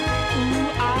sometime. Ooh,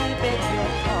 I beg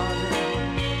your pardon.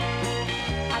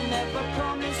 I never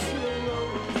promised you a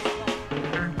rose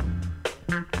garden.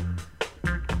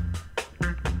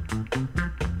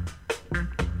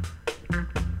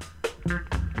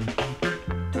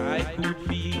 I could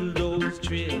feel those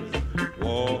trails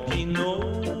walking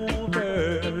over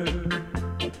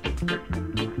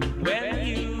when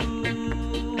you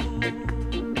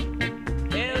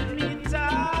held me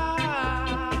tight.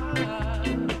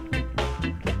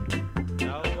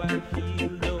 Now I feel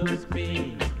those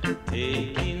pains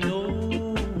taking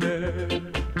over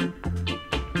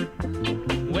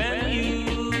when you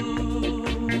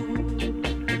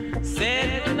said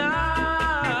goodnight.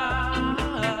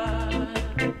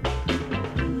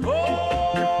 Oh,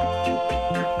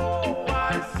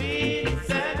 what sweet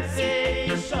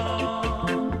sensation.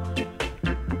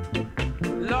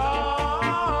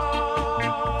 Lord,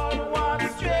 what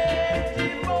strange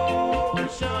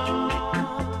devotion.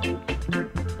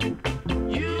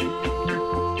 You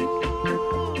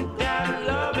got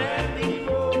love and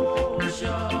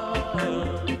devotion,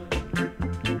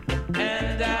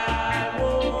 and I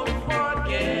won't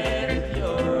forget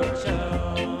your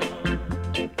charm.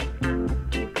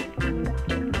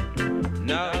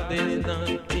 Now there's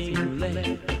nothing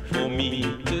left for me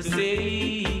to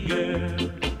say, girl,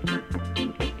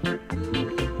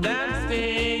 than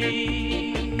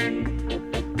stay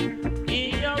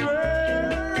in your world.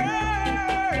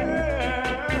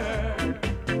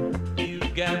 You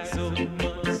got so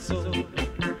much soul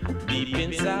deep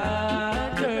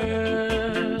inside,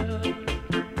 girl,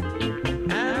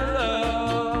 and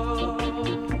love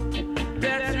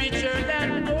that's richer than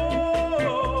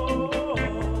gold.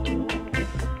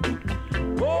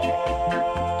 Oh,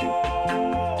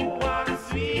 what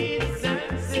sweet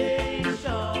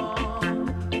sensation.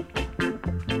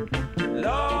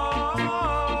 Lord,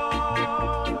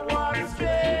 what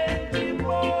strange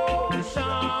devotion.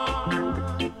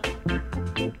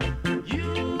 You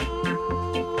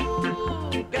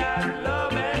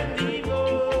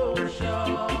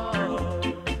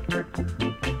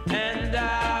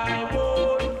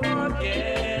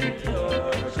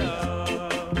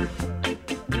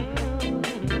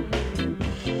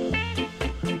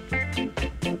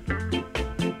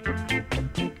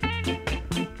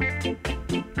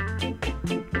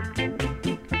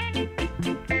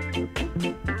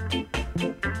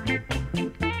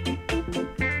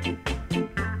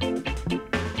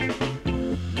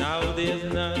there's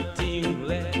nothing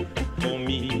left for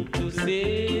me to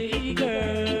say,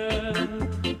 girl.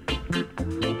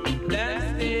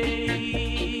 Let's stay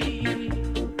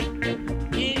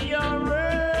in your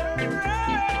world.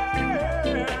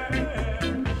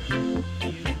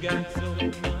 You got so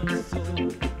much soul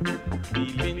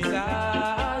deep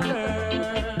inside,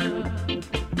 girl,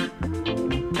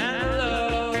 and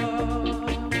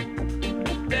love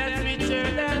that's richer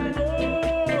than gold.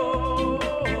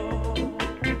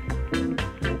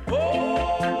 Oh,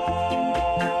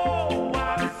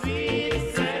 what sweet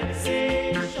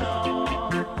sensation,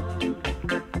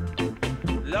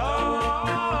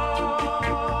 Lord,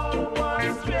 what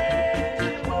strange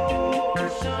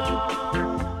emotion.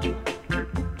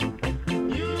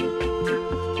 You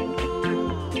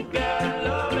got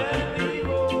love and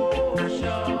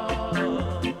devotion,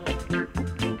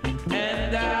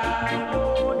 and I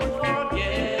won't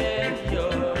forget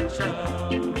your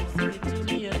charm. Sing it to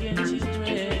me again,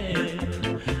 children,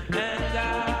 and I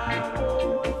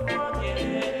won't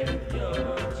forget your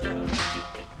charm.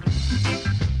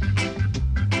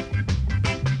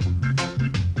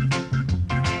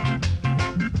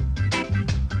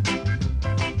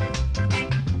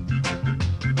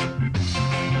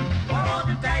 Why won't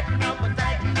you tighten up,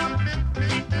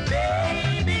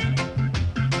 baby?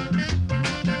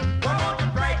 Why won't you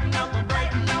brighten up,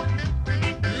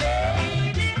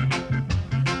 lady?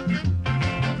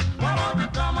 Why won't you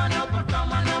come on up,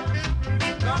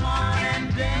 come on and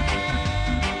dance?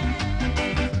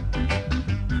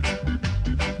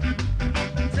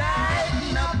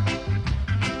 Tighten up,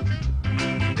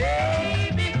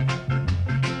 baby.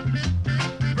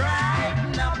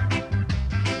 Brighten up,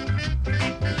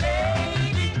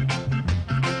 lady.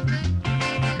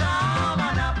 Come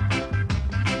on up,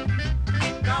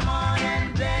 come on and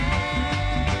dance.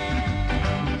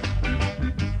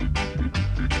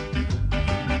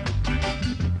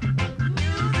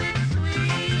 Music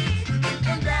sweet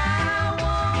and I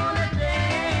wanna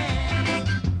dance,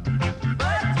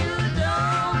 but you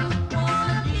don't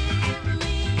wanna give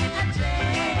me a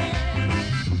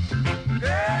chance.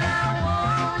 Girl, I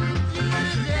want you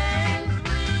to dance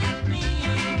with me,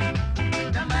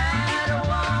 no matter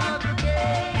what the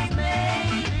case may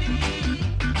be.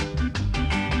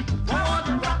 Why won't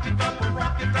you rock it up,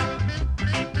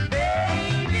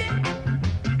 baby?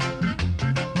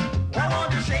 Why won't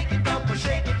you shake it up,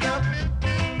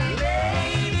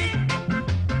 lady?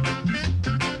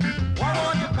 Why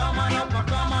won't you come on up,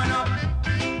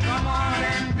 come on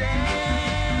and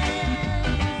dance?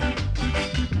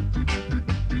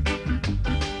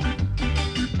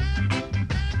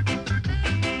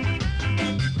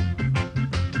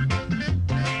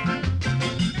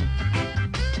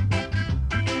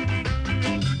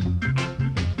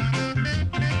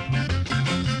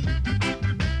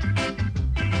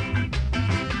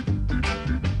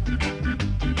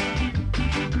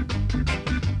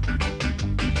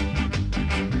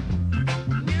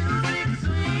 Music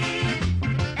sweet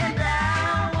and I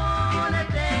wanna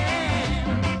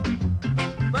dance,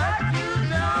 but you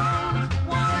don't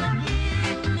wanna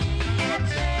give me a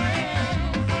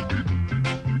chance.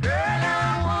 Girl, I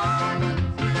want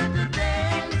you to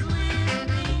dance with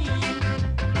me,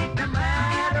 no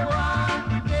matter what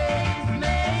the case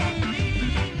may be.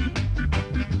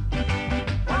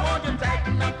 Why won't you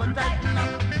tighten up,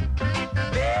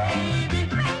 baby?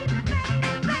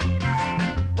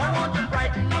 Why won't you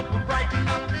brighten up,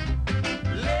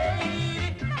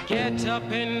 lady? Get up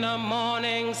in the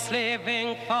morning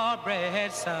slaving for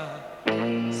bread, sir,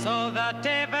 so that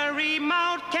every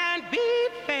mouth can be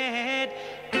fed.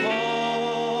 Oh,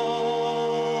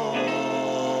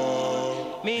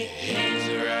 me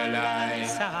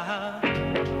Israelites,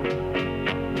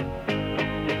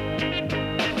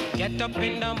 get up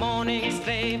in the morning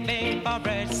slaving for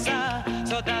bread, sir,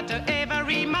 so that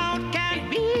every mouth can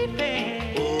be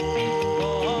fed.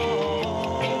 Oh,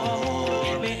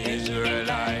 me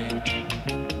Israelite.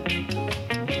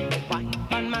 Wife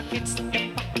and my kids,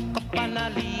 they pack up and I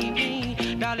leave me.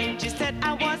 Darling, she said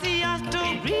I was yours to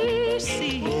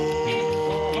receive.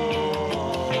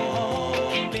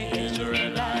 Oh, me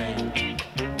Israelite.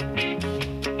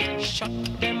 Shut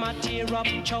them a tear up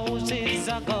choices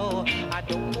ago. I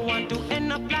don't want to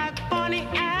end up like Bonnie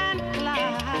and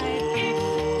Clyde.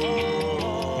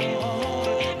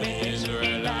 Oh, me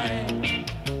Israelite.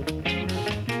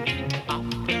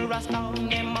 After a storm,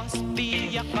 there must be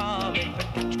a calm. If you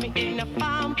catch me in a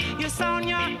farm, you sound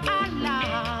your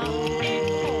alarm.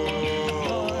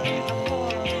 Oh,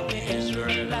 me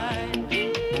Israelite.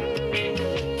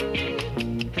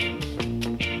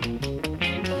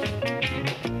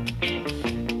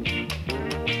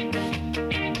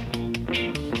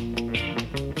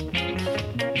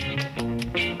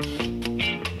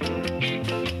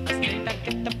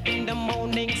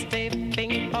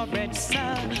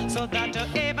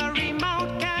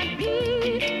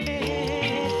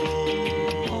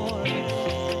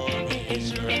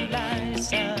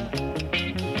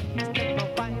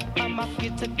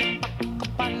 to get back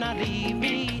up and not leave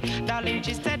me. Darling,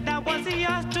 she said that was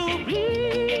yours to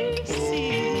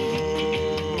receive.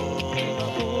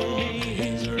 Hold me,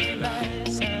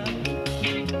 Israelites.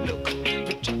 Look, you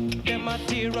chuck them a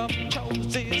tear up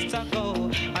choices ago.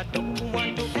 I don't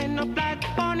want to end up like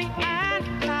Bonnie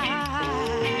and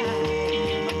Clyde.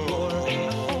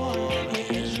 Hold me,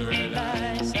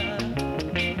 Israelites.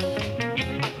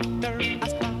 After a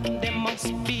storm, there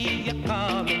must be a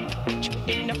calm.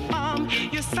 In the palm,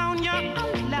 you sound your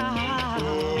alarm.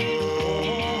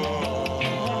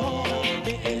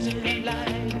 The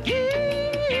Israelite,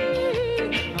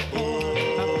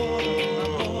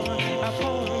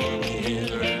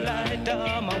 Israelite,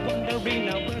 I'm wondering,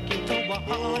 I'm working so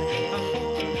hard.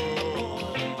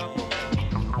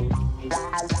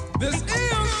 This is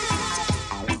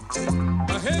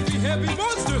a heavy, heavy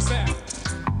monster sound.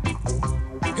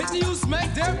 Hitting you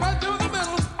smack dab right through the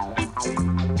middle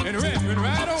and ripping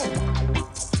right on.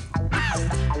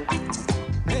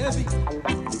 Heavy,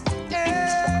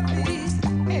 heavy,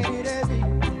 heavy, heavy,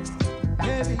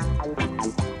 heavy,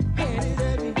 heavy,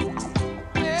 heavy,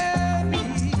 heavy,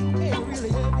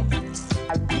 really heavy.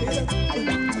 Get up,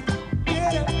 baby.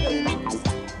 Get up, baby.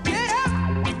 Get up,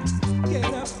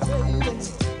 get up, baby.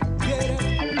 Get up,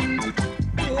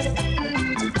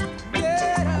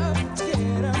 get up, get up,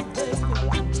 get up, baby.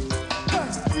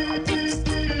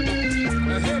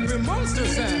 A heavy monster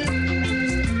sound.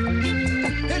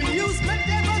 If you smack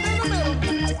that mother in the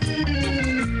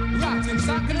middle, rockin',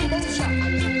 sockin', and both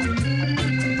shockin'.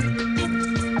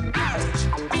 Ouch!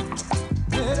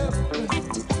 Get up,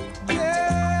 baby.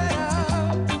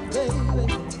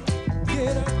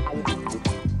 Get up,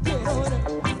 get on up,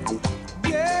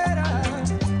 get up.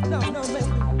 No,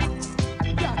 baby.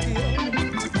 Rock it on me,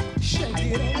 shake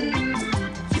it on me.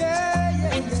 Yeah,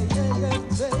 baby.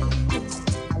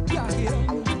 Rock it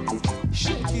on me,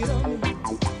 shake it on me.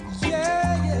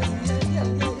 Yeah,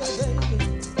 baby.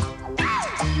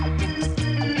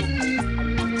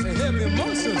 A heavy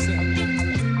monster sound.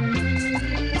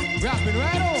 Rapping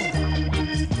right on.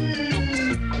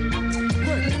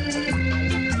 Work it.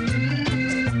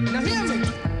 Now hear me.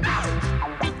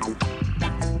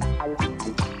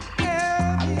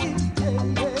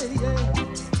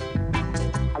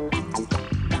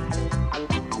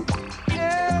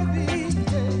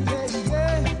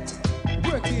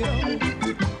 Work it on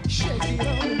me. Shake it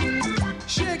on me.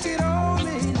 Shake it on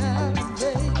me now,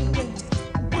 baby.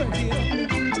 Work it on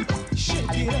me.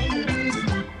 Shake it on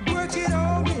me. Work it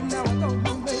on me now, I don't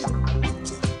know, baby.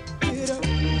 Get up.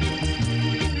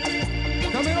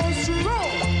 Coming on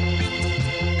strong.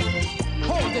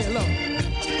 Hold that love.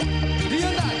 Do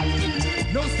you like?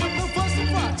 No slip, no fuss, no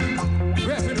fight.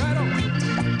 Wrap it right on.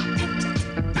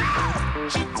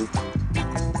 Ouch!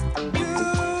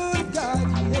 Good God,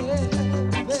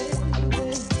 yeah,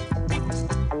 baby.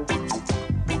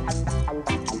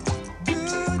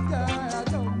 Good God, I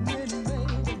don't mean,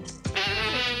 baby.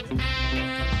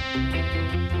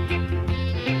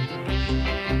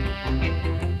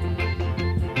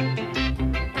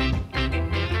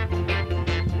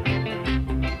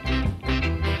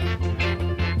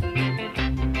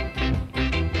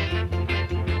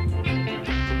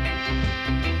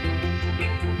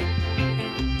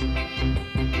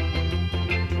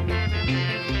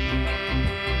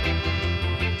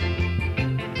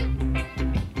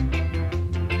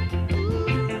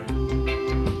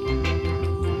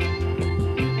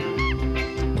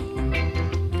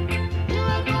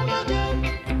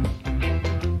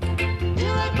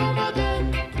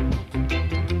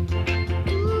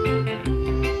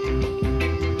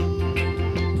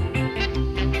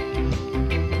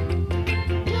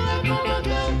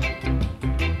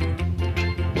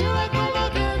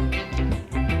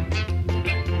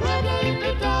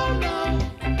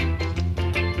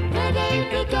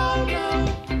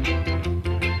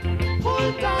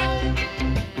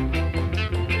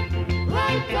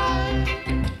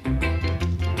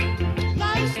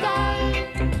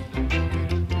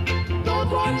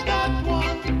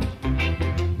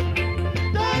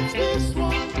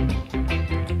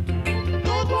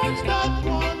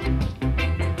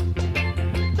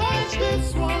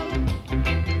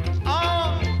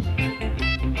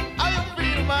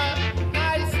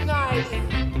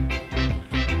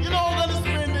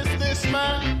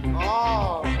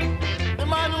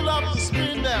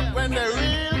 When they're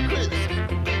real crisp,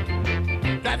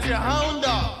 that's your hound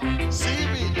dog,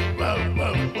 seaweed. Whoa,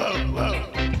 whoa, whoa, whoa.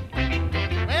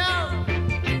 Well,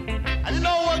 and you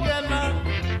know what, again,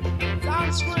 man?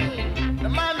 Sound screen. The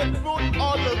man that put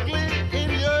all the glee in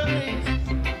your knees.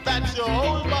 That's your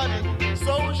whole body.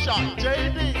 So sharp,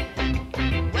 JD.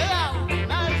 Well,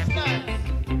 nice, nice.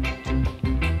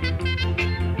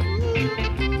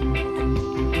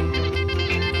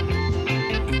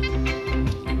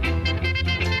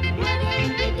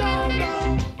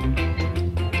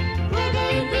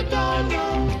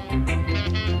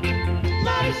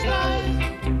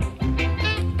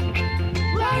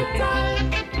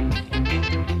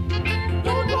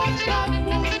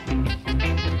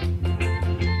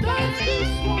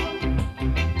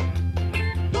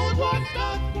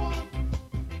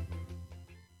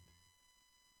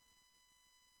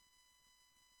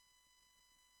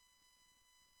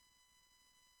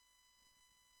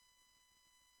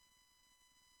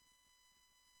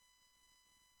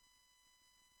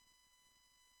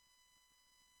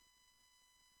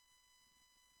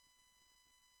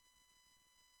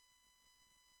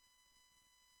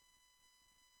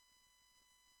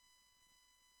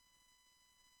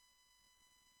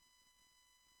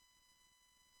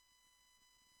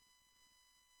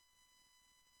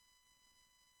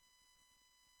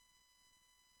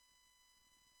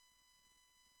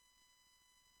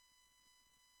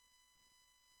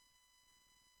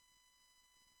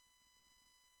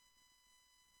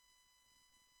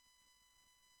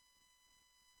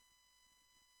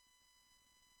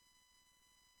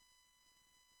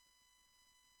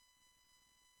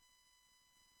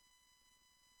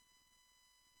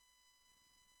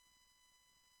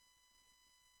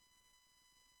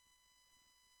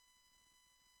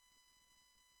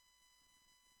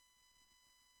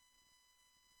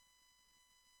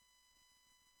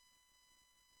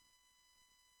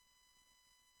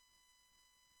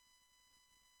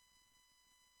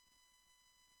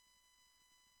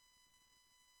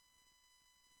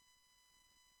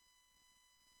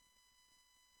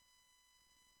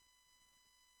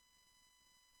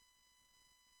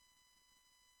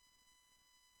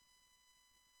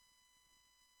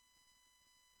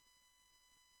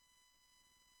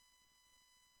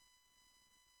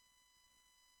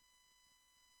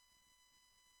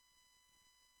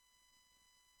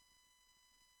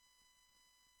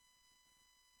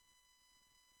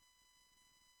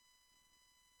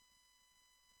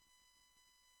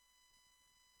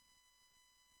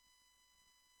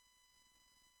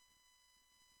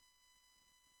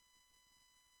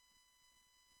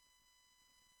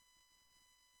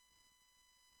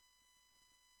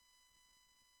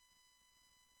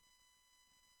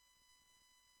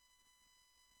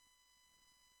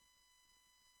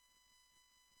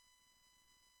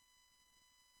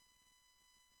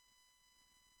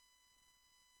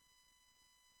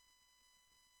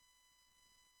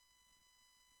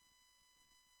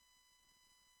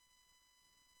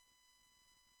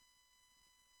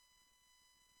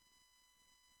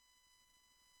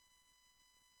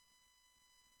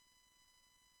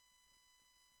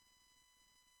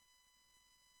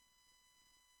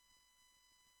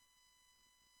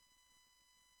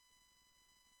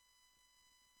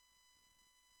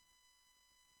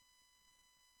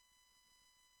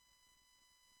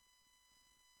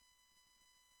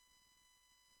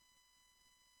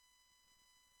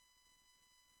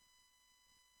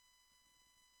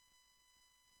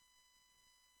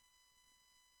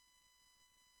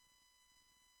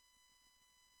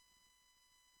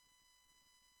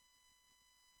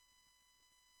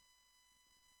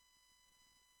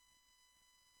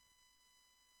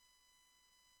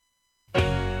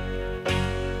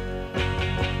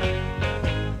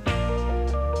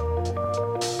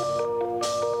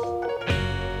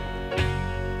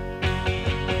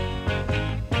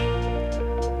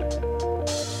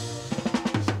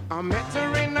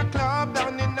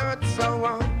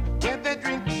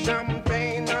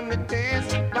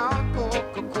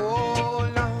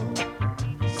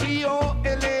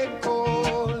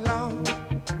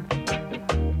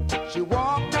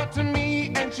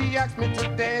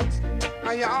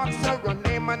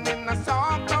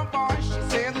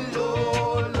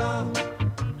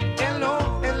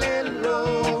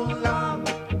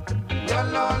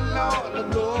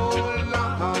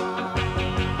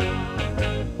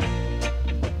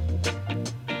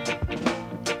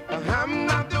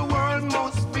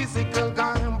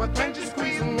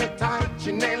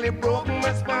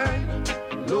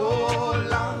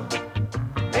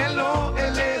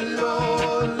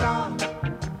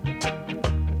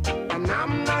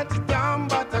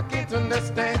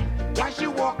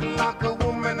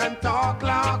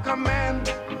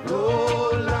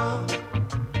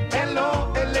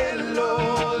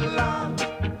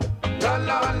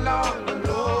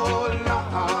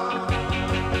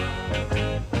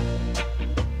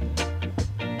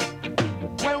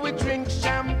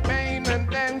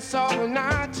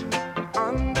 night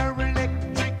under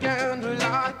electric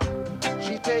candlelight.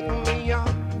 She take me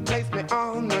up, place me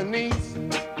on my knees,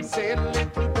 said,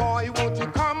 little boy, won't you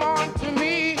come on to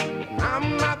me?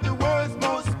 I'm not the world's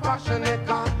most passionate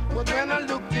guy, but when I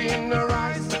looked in her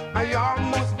eyes, I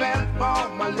almost fell for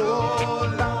my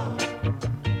Lola.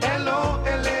 Hello,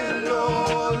 hello,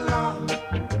 Lola.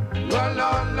 Lola,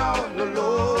 Lola,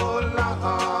 Lola.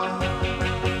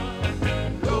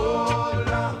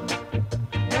 Lola.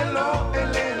 Hello,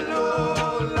 hello,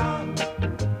 Lola.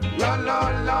 Lola,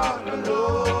 Lola,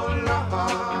 Lola.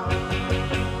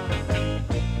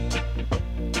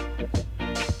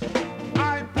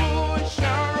 I push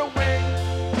her away.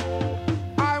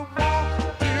 I walk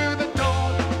to the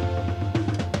door.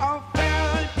 I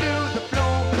fell to the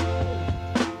floor.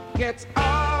 Gets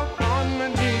up on my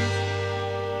knees.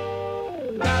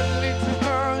 That little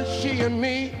girl, she and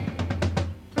me.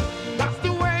 That's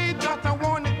the way that I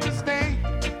want it to stay,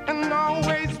 and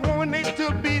always want it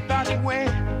to be that way.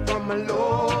 From a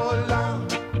Lola.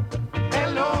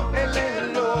 Hello, hello,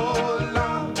 Lola.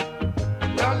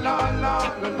 La la la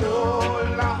la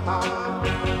Lola.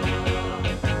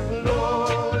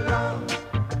 Lola.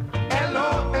 Hello,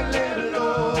 hello,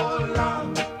 Lola.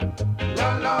 La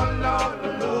la la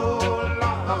la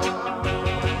Lola.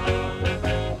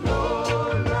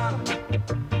 Lola.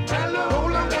 Hello,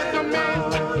 Lola with the man.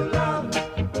 Lola.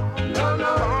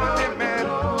 Lola, the man.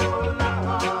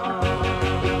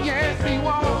 Yes, he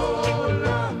was.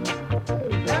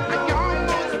 And I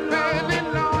almost fell in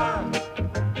love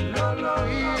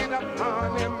with a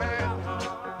funny man.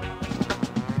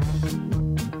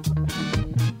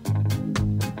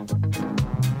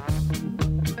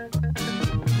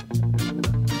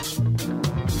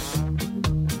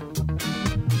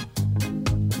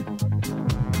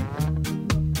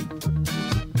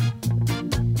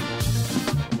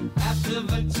 After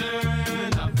the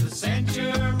turn of the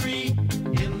century,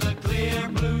 in the clear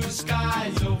blue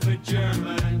skies over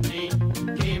Germany,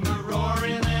 came a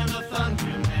roaring and a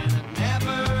thundering, and it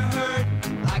never heard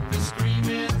like the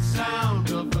screaming sound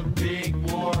of a big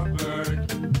warbird.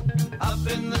 Up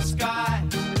in the sky,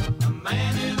 a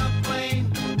man in a plane,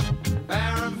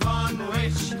 Baron von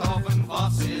Richthofen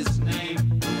was his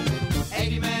name.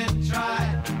 80 men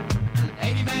tried, and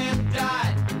 80 men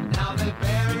died. Now they're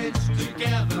buried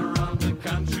together on the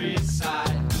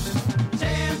countryside.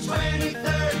 10, 20,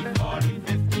 30, 40,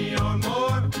 50 or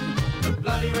more. The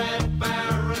bloody Red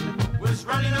Baron was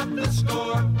running up the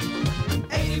score.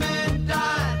 80 men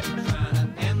died trying to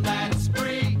end that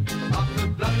spree of the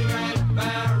bloody Red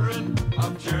Baron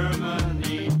of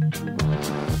Germany.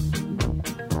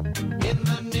 In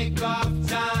the nick of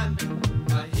time,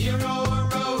 a hero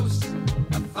arose,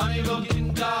 a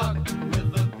funny-looking dog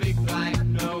with a big black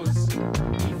nose.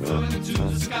 He flew into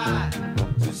the sky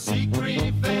to seek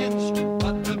revenge,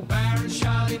 but the Baron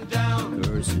shot him down.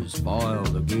 Curses foiled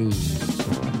the goose.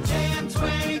 10,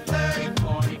 20, 30,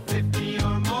 40, 50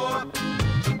 or more.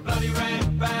 The bloody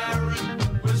Red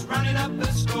Baron was running up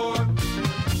the score.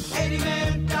 80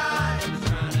 men died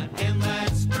trying to end that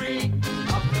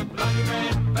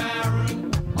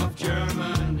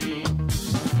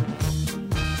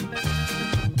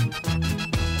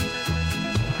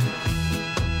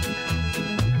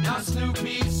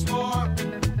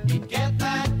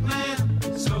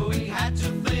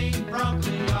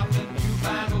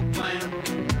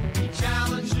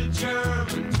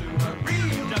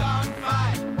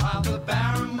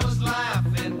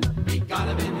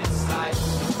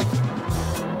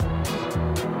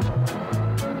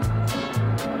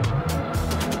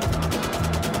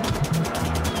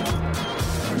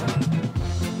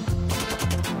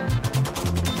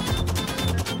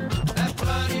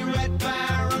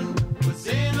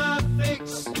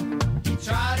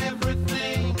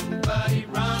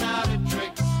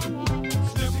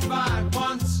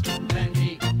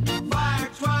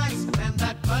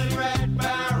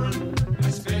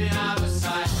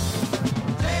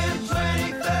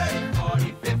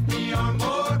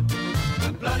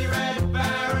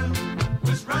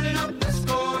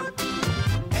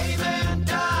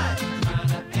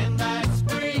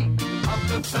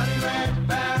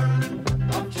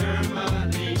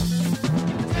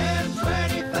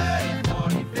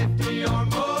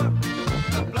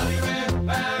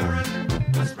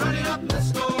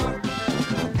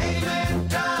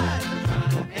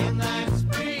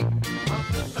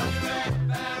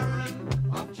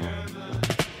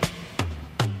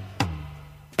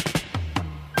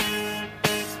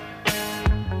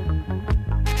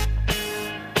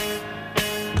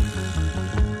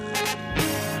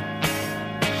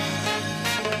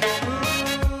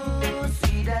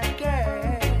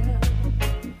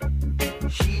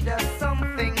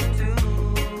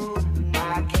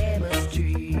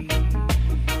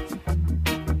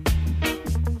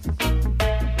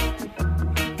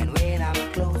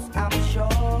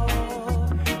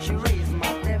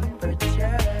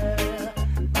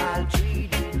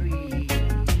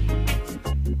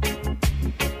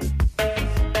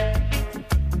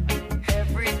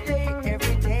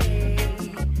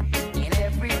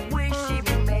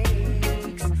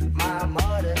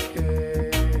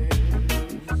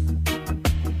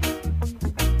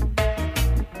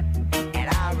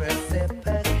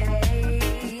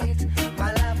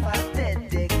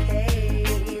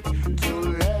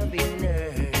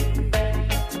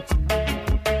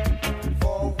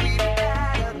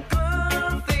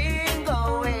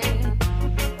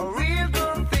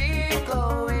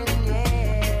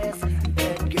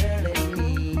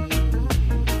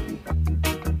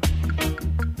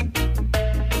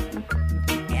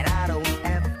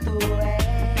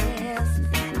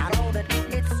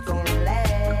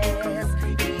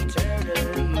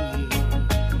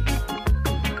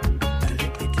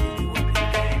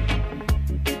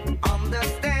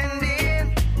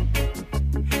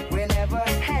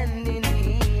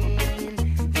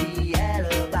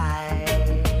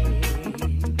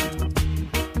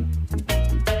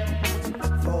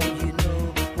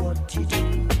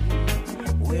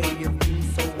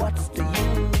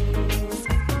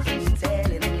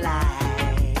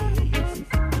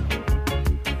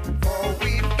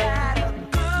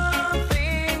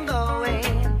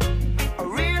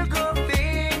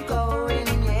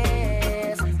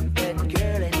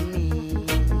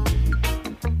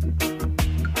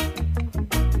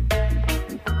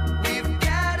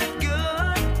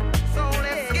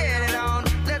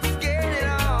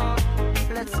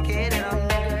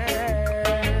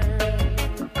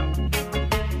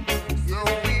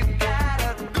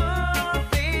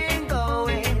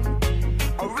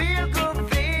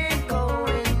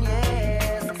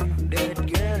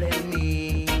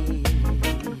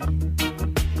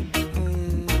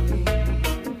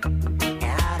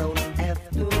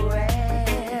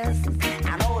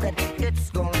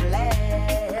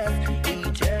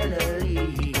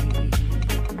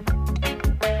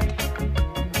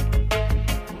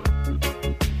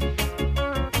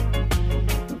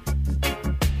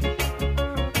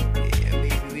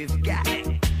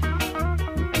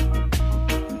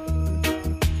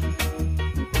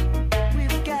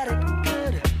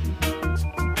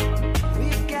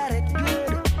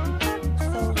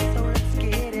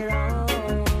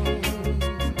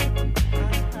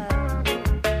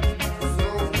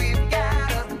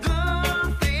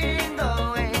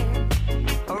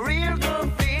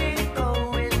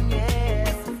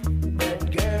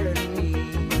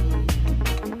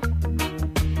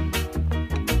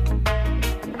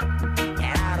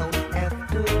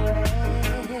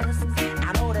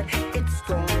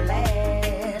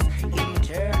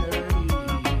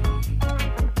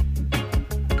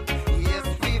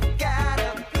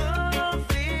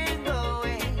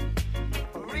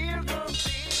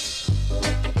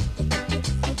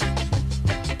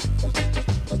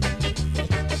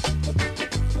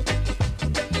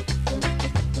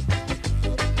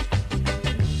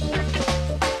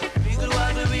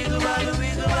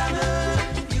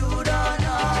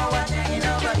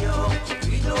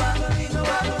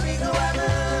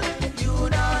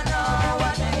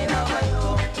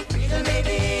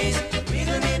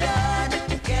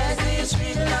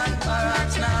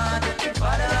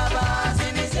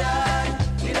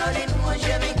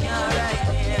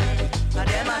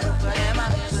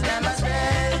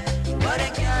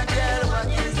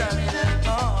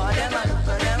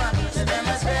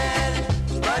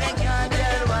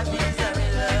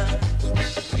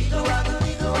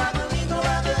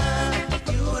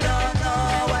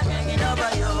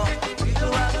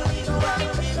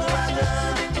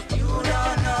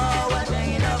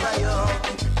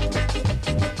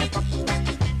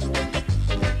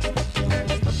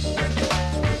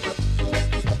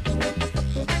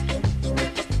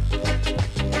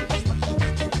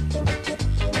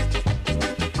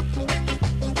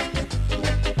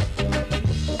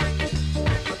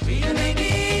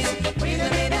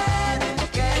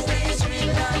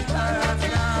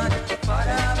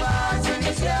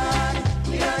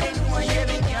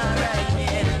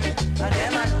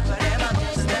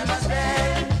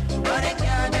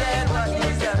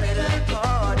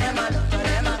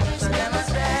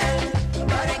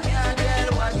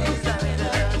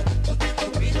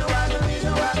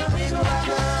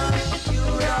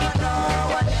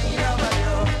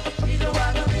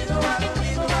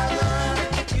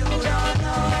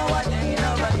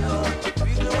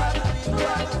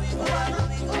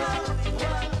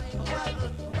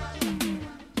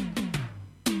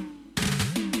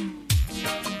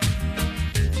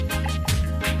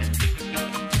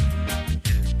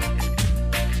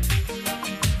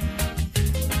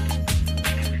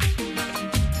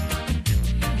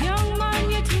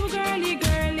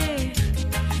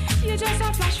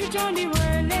flash it on the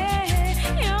whirly.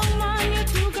 Young man, you're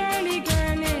too girly,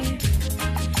 girly.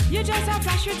 You just a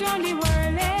flash it on the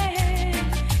whirly.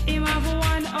 Him have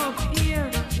one up here,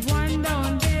 one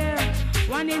down there,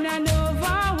 one in a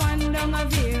Nova, one down a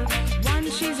Ville. One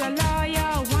she's a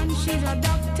lawyer, one she's a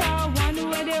doctor, one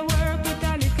where they work with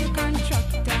a little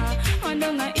contractor. One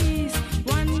down a east,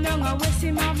 one down a west.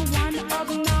 Him have one up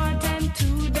north and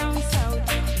two down south.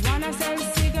 One a sell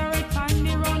cigarette on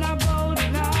the roundabout.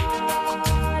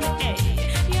 Lord, hey,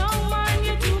 young man,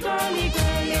 you too girly,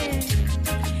 girly.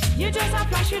 You just a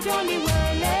flash it on the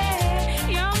whirly.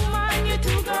 Young man, you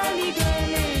too girly,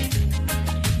 girly.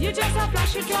 You just a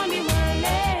flash it on the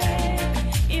whirly.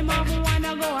 Him have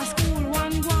wanna go to school,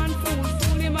 one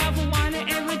fool. Him have one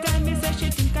every time me say she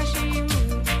think a she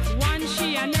rude. One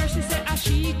she a nurse, she say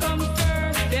she come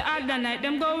first. The other night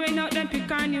them going out, them pick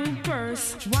her new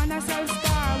purse. One a sell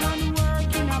star, one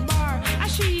work in a bar.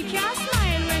 She can't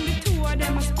smile when the two of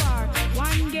them a spar.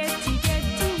 One getty,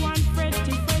 one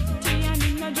fretty, and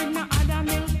him no drink no other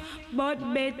milk. But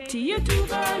Betty, you too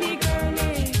girly,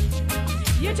 girly.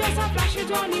 You just a flash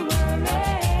it on the whirly.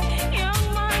 Young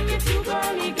man, you too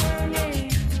girly, girly.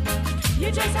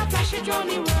 You just a flash it on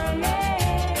the whirly.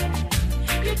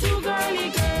 You too girly,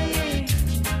 girly.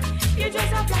 You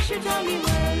just a flash it on the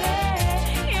whirly.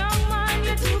 Young man,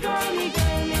 you too girly,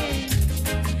 girly.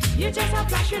 You just a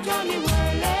flash it on the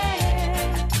whirly.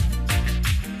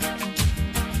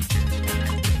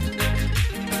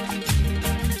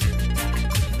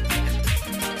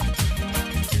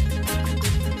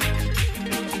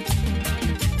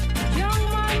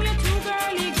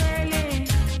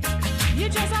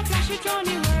 Flash it on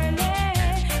the whirly.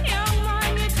 Young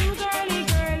man, you too girly,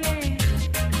 girly.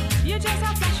 You just a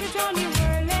flash it on the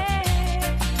whirly.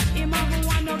 Him have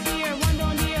one up here, one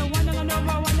down here, one down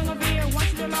over, one down over here. One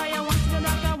to the lawyer, one to the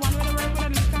doctor, one with the work with a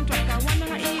little contractor. One down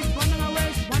the east, one down the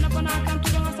west, one up on north and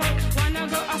two down the south. One to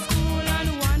go to school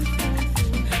and one fool.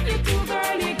 You too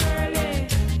girly, girly.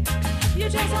 You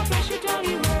just a flash it on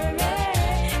the whirly.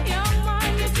 Young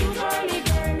man, you too girly,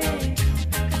 girly.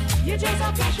 You just a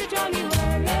flash it on the whirly.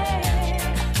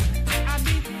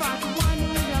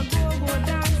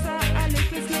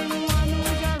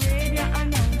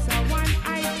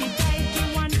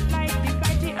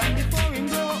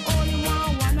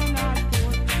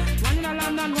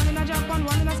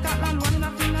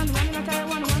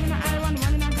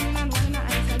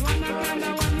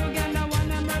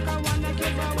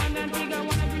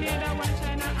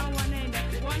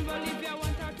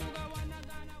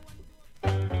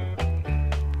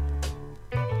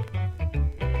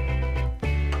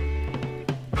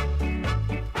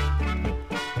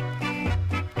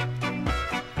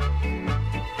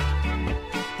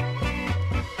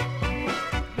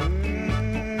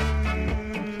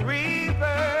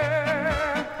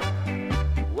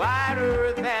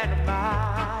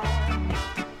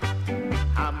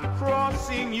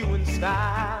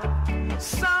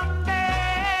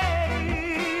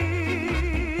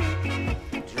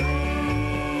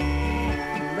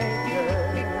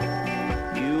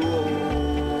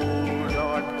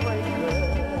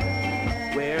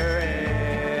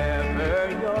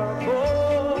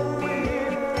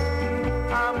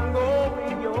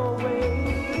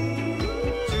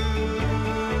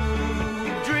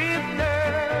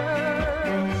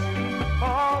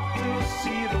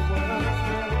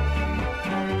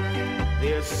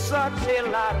 Such a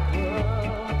lot of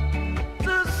world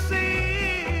to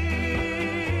see,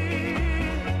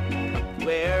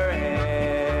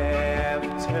 whereafter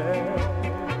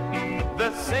the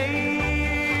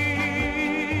same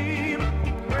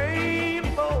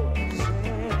rainbows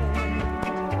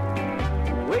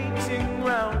waiting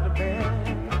round the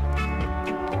bend,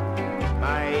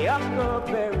 my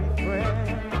huckleberry friend.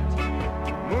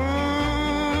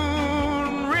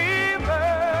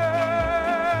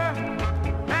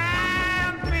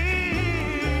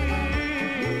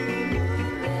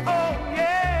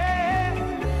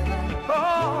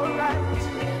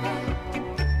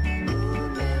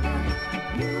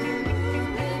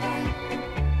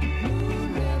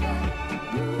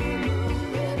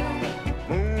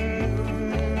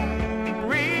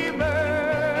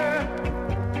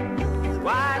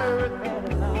 Wider than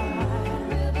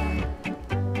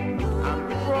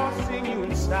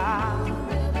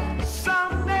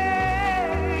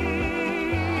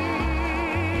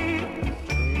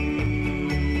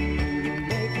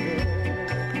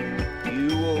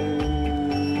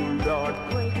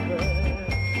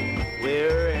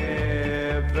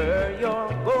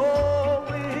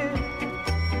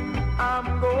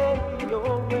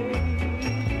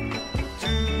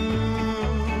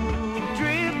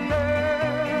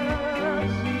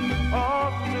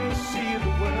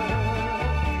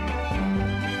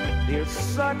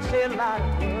such a lot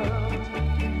of world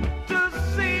to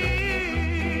see.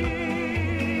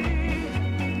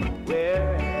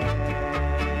 We're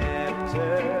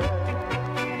after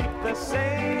the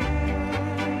same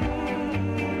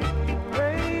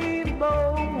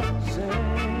rainbows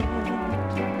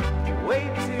and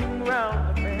waiting round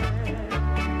the bend.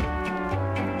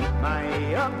 My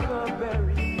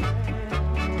huckleberry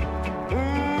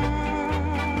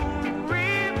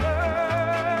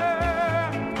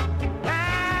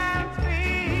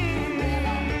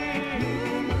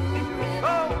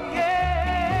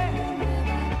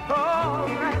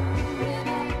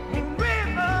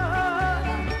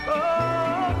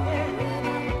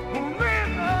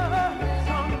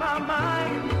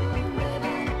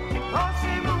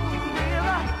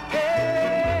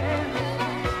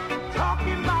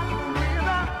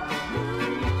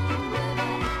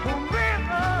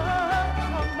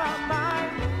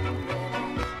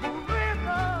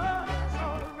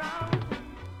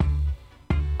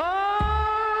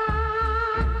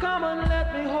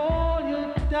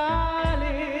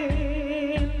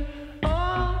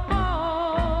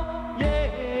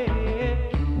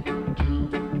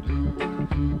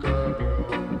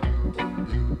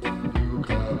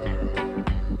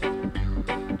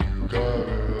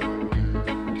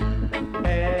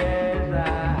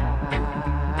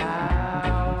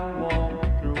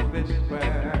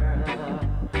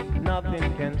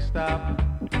stop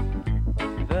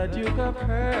the Duke of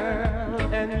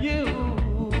Pearl, and you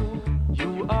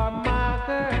are my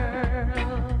girl,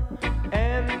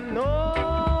 and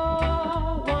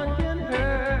no one can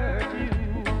hurt you.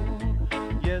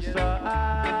 Yes, sir,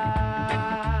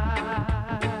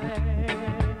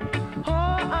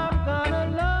 I'm gonna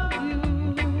love you.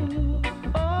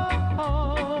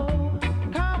 Oh,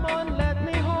 come on, let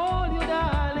me hold you,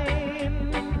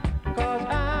 darling, 'cause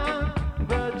I'm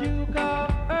the Duke of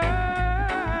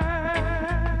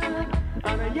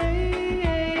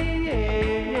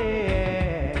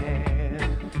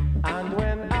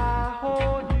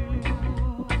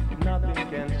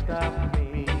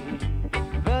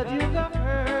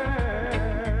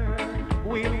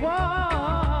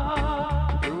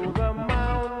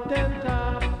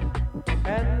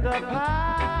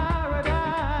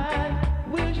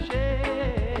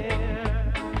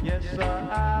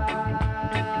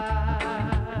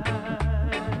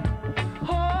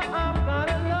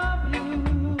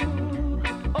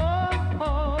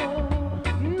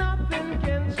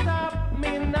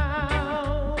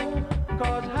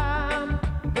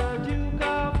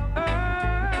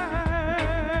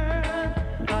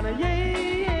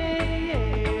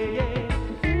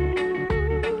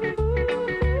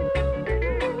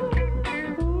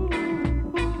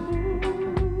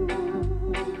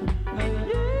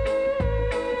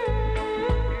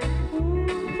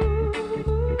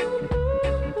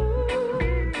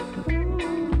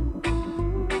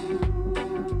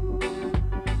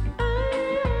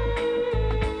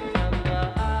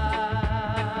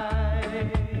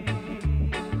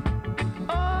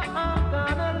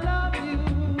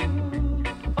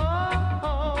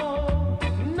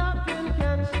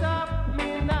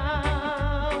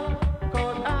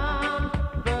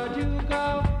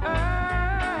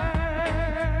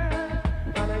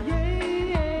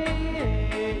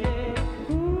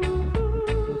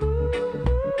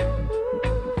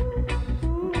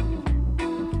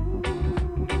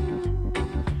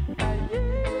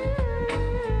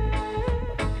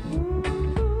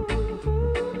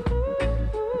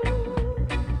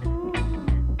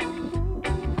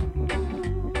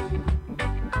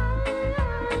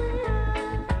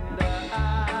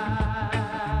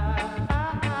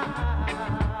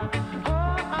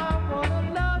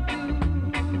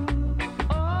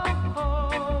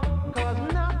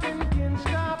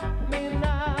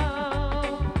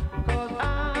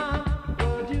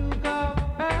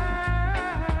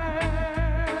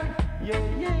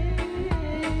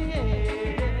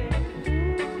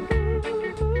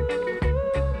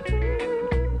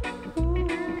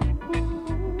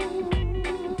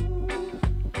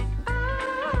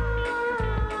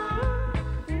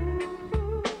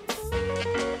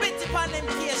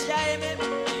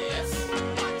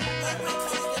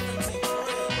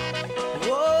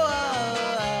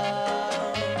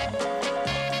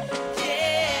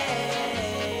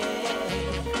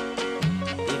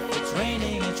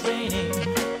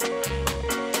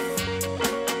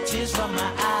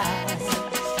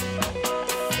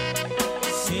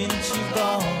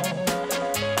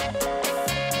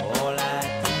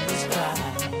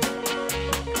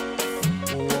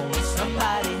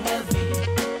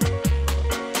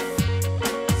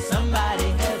Somebody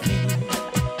help me.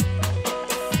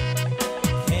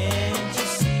 Can't you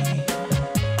see?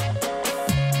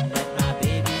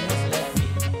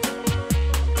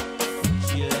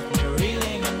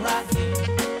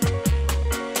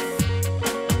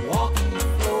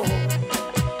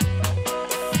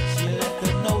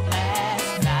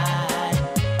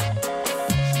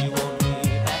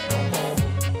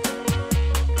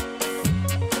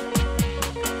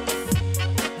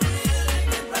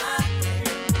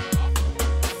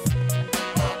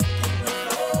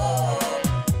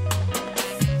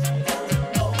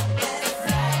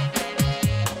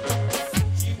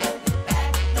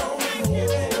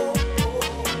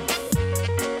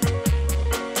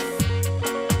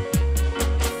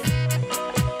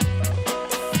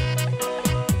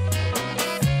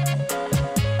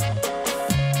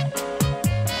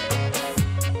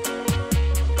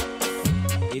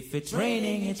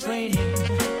 raining, it's raining.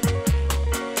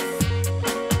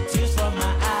 Tears from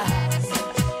my eyes.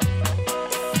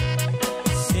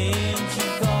 Since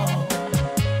you're gone,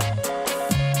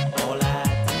 all I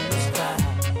do is cry.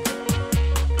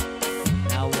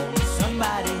 Now won't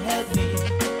somebody help me?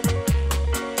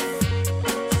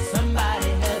 Somebody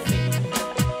help me.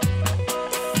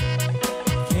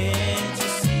 Can't you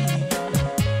see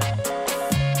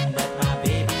that my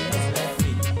baby has left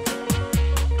me?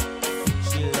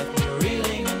 She left me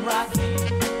reeling and rocking,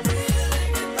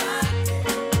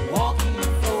 walking the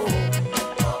floor.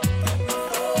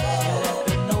 She left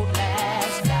a note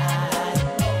last night.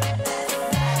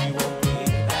 She won't be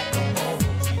back no more.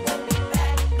 She won't be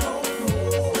back no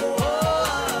more.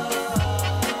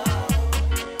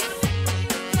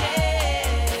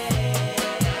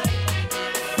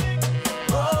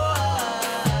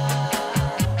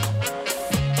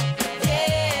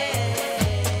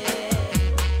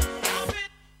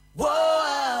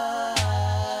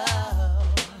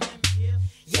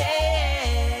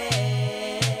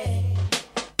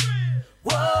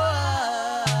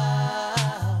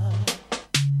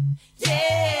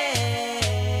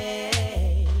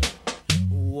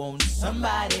 Won't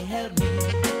somebody help me?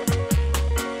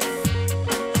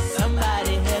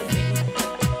 Somebody help me.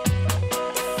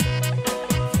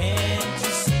 Can't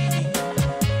you see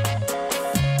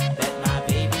that my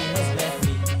baby has left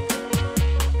me?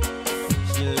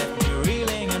 She left me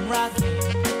reeling and rocking,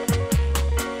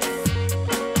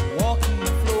 walking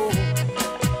the floor.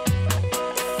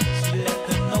 She left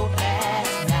a note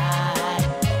last night.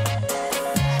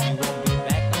 She won't be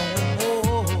back no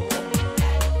more.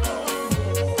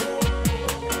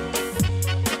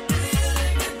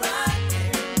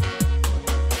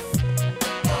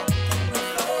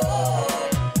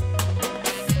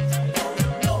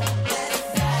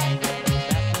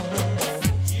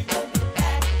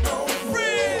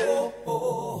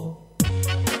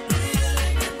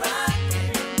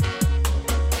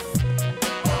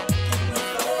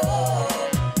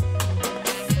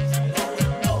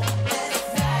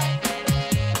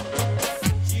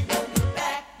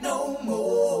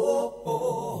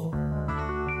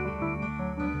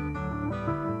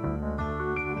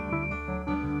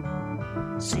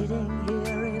 Sitting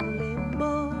here in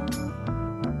limbo,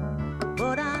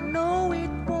 but I know it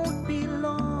won't be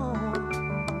long.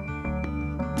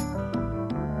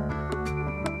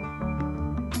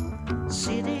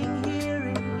 Sitting here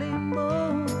in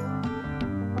limbo,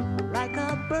 like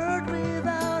a bird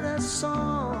without a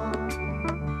song.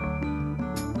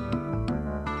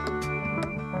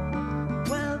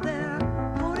 Well, they're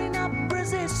putting up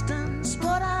resistance,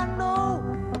 but I know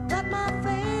that my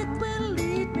faith will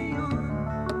lead me on.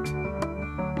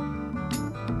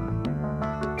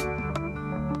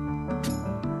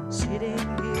 Sitting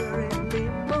here in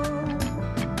limbo,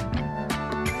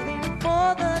 waiting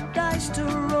for the dice to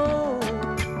roll.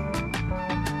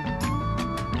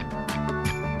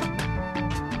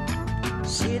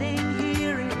 Sitting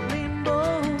here in limbo,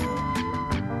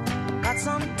 got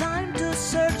some time to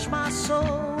search my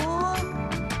soul.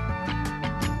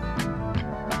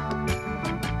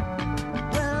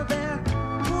 Well, they're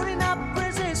putting up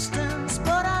resistance,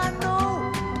 but I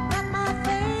know that my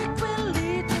faith will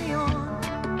lead me on.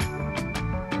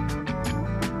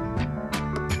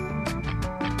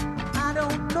 I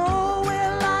don't know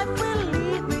where life will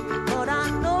lead me, but I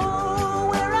know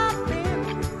where I've been.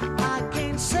 I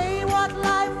can't say what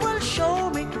life will show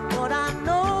me, but I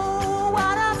know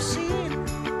what I've seen.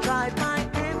 Tried my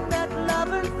hand at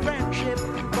love and friendship,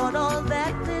 but all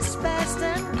that is past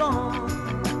and gone.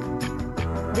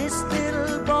 This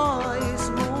little boy is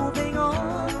moving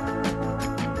on.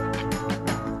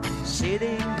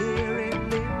 Sitting here in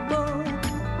limbo,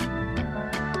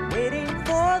 waiting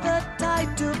for the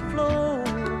tide to flow.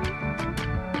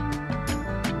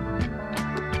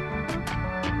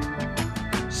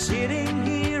 Sitting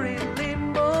here in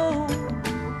limbo,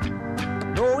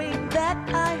 knowing that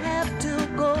I have to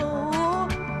go.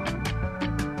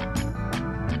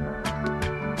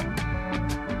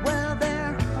 Well,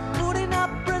 they're putting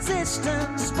up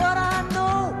resistance, but I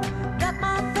know that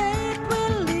my faith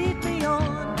will lead me on.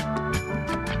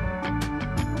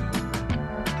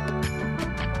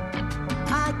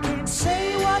 I can't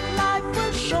say what life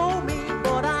will show me,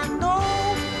 but I know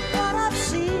what I've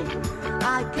seen.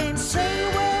 I can't say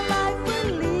where life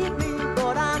will lead me,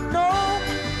 but I know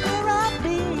where I've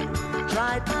been.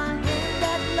 Tried my hand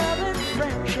at love and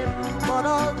friendship, but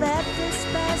all that is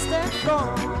past and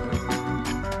gone.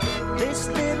 This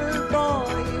little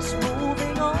boy is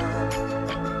moving on.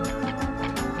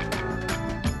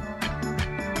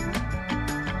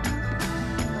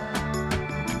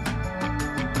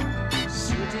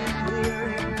 Sitting here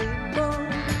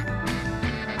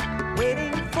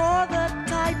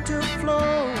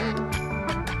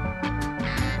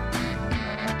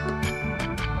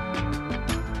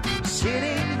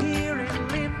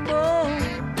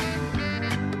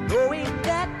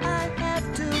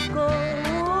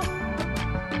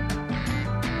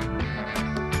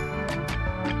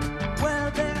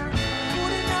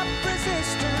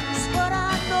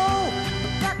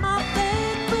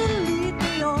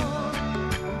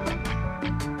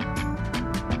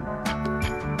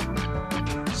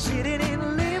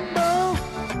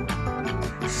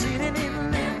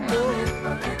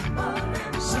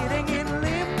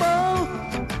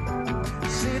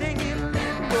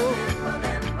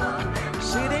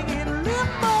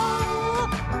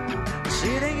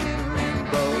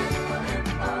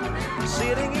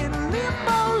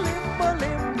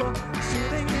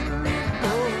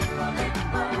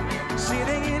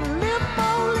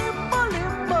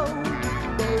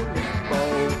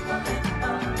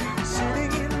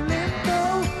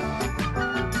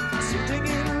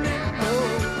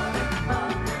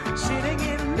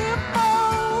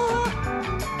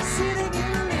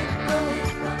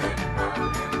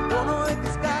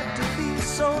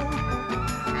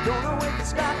don't know if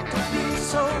it's got to be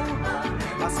so.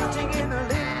 I'm sitting in a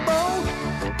limbo.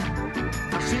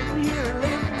 I'm sitting here in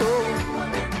limbo.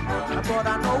 But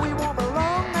I know we won't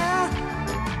belong now.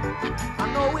 I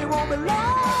know we won't belong.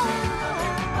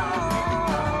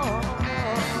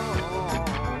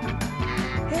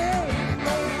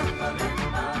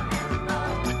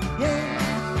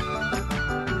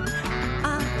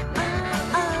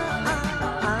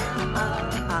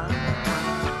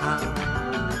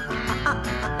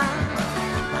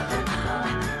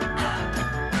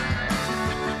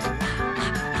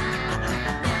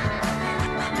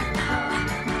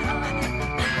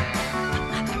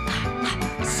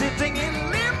 Sitting in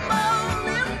limbo,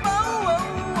 limbo, oh,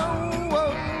 oh,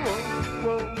 oh,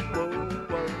 oh, oh,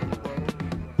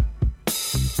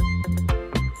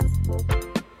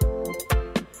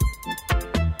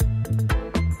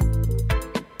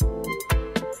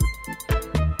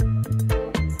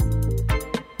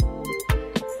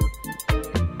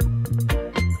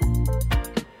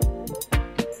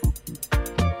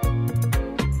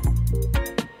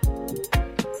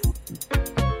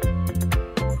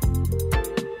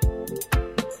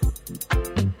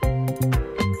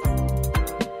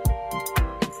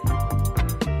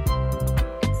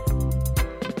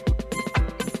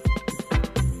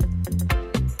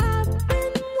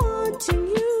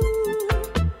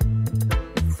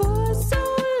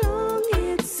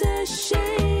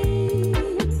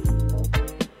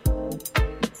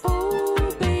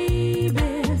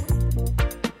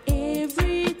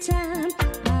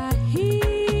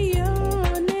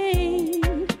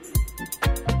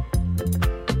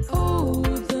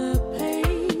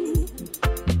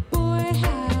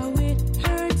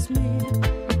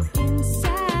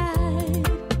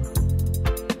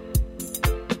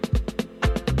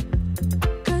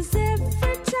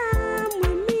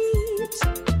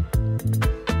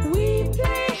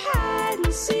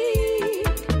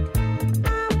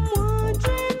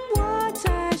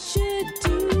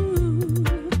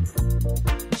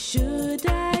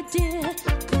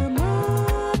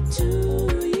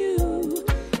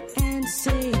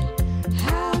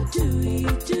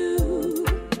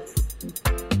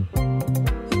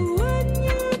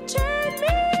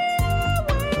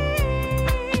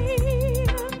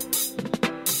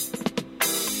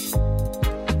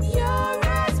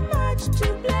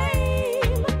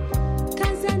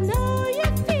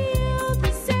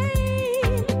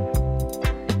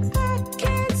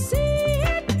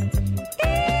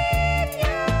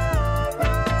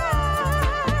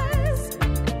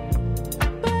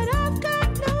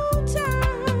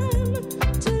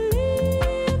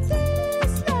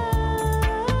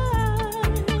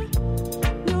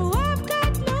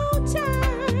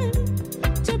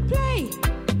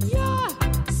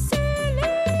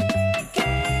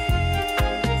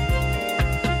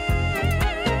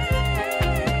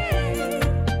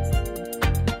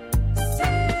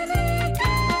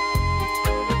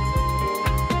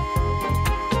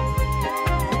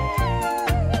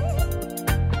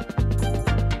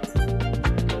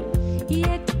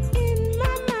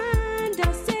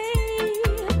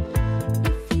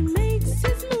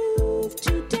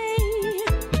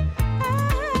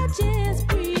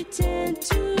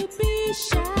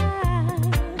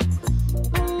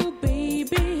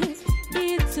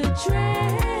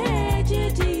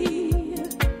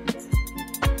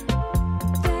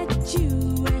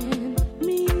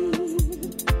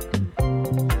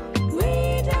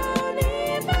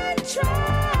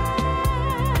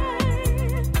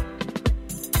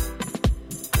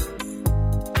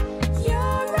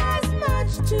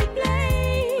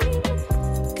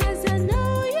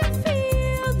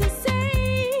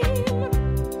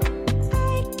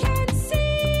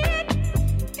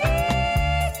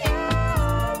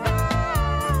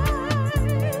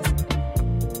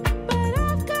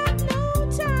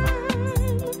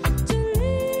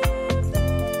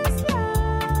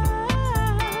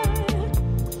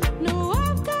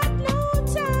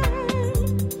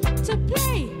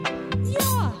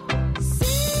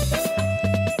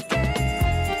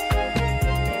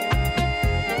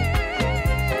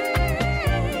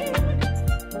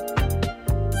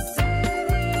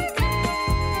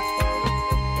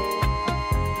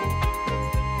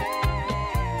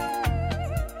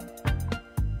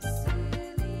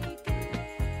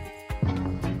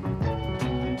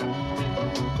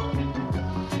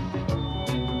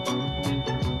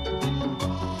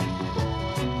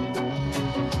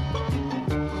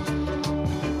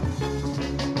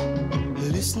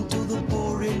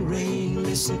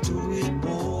 listen to it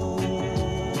pour.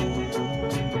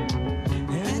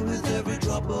 And with every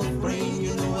drop of rain,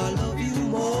 you know I love you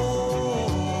more.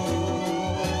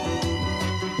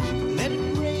 Let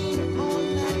it rain.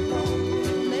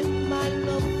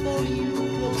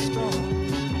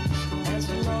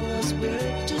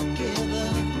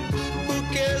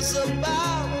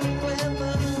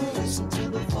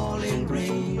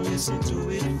 listen to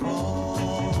it fall.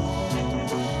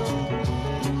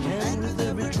 And with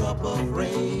every drop of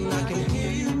rain, I can hear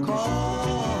you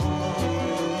call.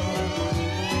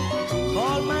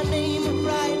 Call my name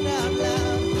right out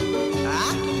loud.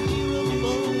 I can hear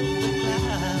above the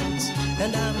clouds,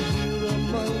 and I'm here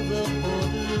among the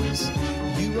borders.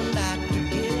 You and I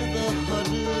together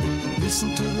huddled.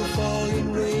 Listen to the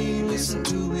falling rain, listen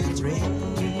to it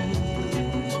rain.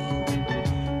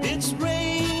 It's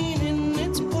raining,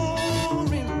 it's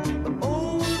pouring. The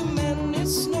old man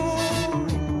is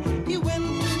snoring. He went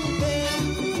to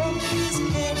bed, bumped his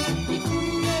head. He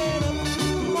couldn't get up in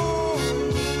the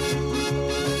morning.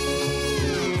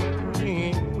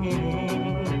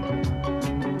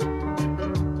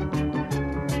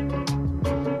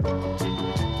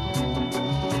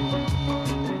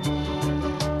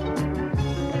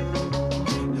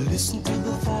 Listen to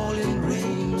the falling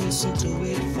rain, listen to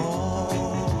it fall.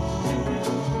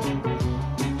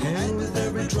 And with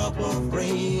every drop of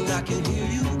rain, I can hear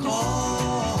you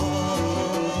call.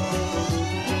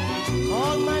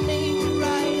 Call my name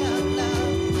right out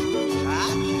loud. I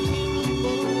can hear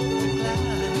above the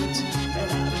clouds,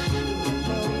 and I feel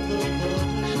above the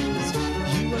borders.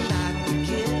 You and I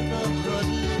together huddled.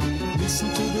 Listen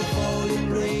to the falling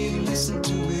rain, listen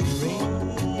to it rain.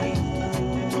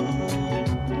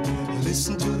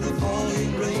 Listen to the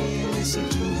falling rain, listen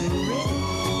to it rain.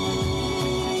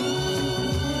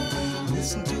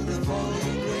 Listen to the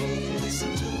falling rain,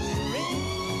 listen to it rain.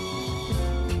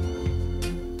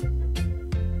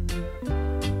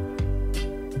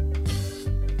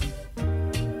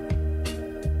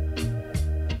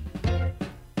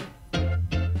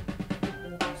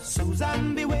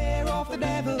 Susan, beware of the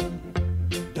devil.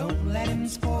 Don't let him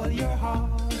spoil your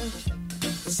heart.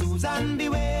 Susan,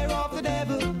 beware of the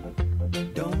devil.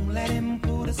 Don't let him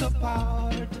put us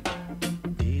apart.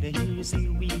 Did I hear you say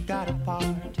we got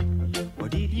apart? Or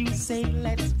did you say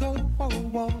let's go for a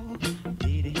walk?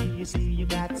 Did I hear you say you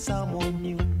got someone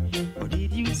new? Or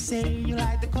did you say you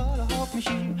like the color of my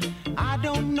shoe? I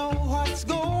don't know what's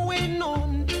going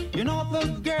on. You're not the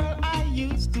girl I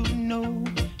used to know.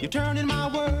 You're turning my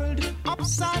world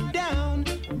upside down,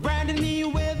 branding me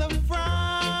with a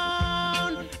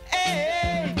frown.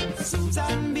 Hey,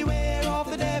 Susan, beware of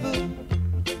the devil.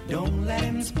 Don't let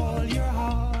him spoil your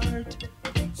heart.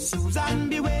 Susan,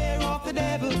 beware of the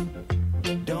devil.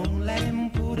 Don't let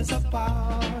him put us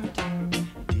apart.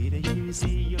 Did I hear you say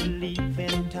you're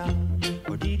leaving town?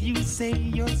 Or did you say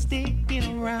you're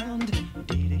sticking around?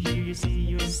 Did I hear you say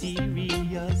you're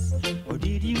serious? Or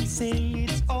did you say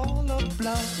it's all a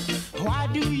bluff? Why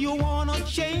do you wanna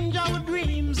change our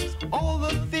dreams? All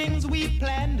the things we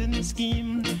planned and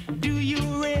schemed. Do you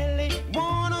really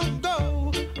wanna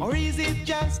go? Or is it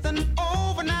just an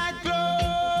overnight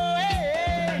glow?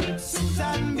 Hey,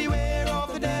 Susan, beware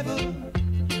of the devil.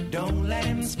 Don't let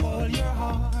him spoil your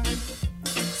heart.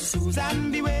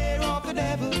 Susan, beware of the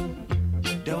devil.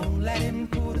 Don't let him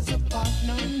put us apart.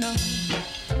 No, no.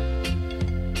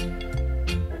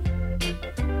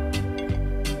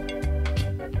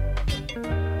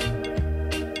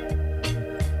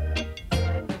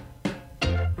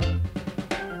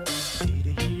 Did I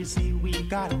hear you say we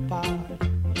got apart?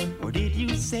 Or did you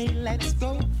say let's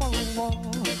go for a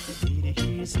walk? Did I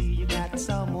hear you say you got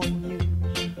someone new?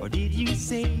 Or did you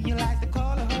say you like the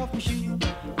color of my shoe?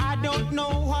 I don't know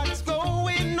what's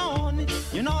going on.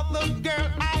 You're not the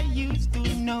girl I used to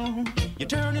know. You're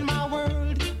turning my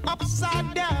world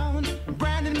upside down,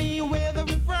 branding me with a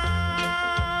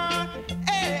frown.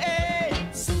 Hey, hey,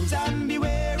 Susan,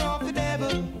 beware of the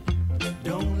devil.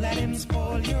 Don't let him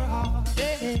spoil your heart.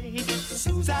 Hey,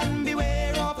 Susan,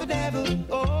 beware of the devil.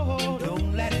 Oh,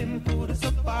 don't let him put us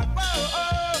apart. Oh,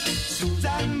 oh.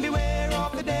 Susan, beware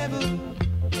of the devil.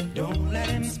 Don't let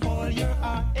him spoil your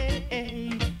heart. Hey,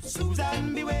 hey.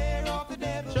 Susan, beware of the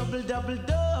devil. Trouble, double,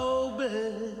 double.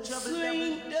 Trouble,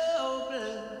 sweet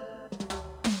double.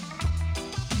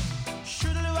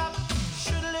 Shoodle up,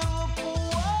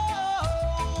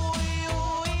 whoa, you,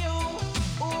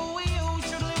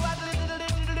 shoodle up,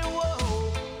 little,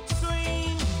 whoa,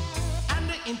 swing. And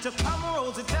the intercom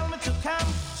Rosie tell me to come.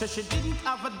 So she didn't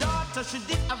have a daughter, she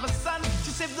did have a son.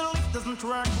 She said the lift doesn't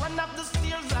work, run up the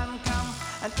stairs and come.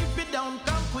 And if you don't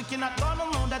come quick, you're not gonna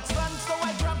know that's fun. So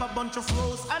I grab a bunch of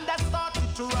rose and I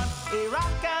started to run. Here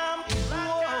I come,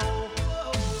 whoa.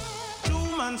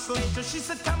 2 months later, she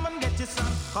said, come and get your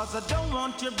son. Cause I don't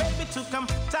want your baby to come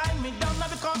tie me down.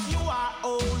 Not because you are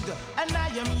old and I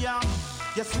am young.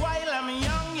 Yes, while I'm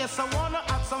young, yes, I wanna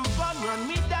have some fun. Run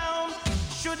me down.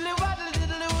 Shoodly waddly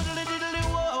diddly woodly diddly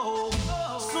whoa.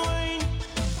 Swing.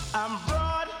 I'm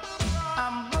broad,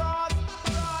 I'm broad,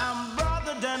 I'm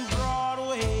broader than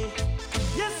Broadway.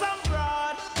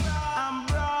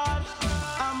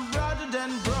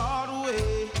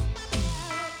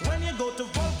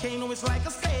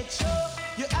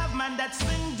 like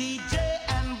swing DJ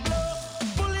and blow.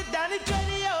 Pull it down the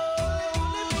radio.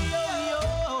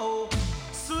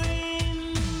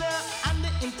 Swing and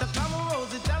the intercom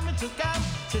Rosie tell me to come.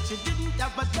 Said she didn't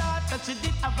have a daughter, she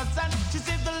did have a son. She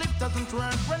said the lift doesn't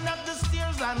work, run up the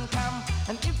stairs and come.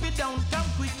 And if you don't come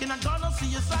quick, you're not gonna see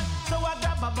your son. So I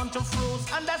grab a bunch of froze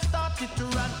and I started to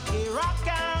run. Here I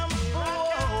come.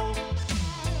 Oh.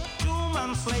 2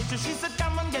 months later, she said,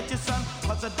 come and get your son.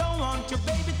 Cause I don't want your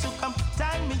baby to come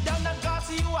tie me down because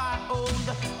you are old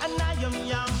and I am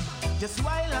young. Just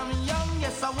while I'm young,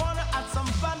 yes, I wanna have some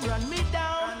fun. Run me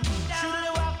down.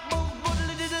 Shoodly walk,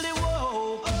 boodly diddly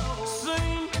whoa.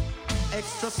 Swing,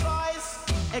 extra size,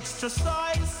 extra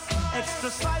size, extra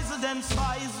size than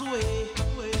size way.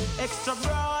 Extra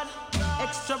broad,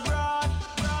 extra broad,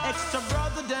 extra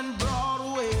broader than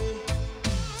Broadway.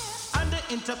 And the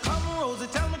intercom Rosie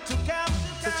tell me to come.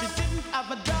 Said she didn't have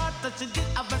a daughter, she did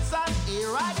have a son.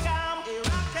 Here I come.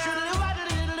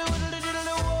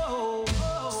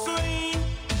 Swing,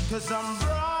 cause I'm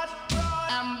broad,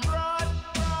 I'm broad,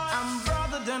 I'm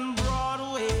broader than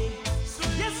Broadway.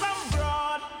 Yes, I'm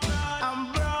broad,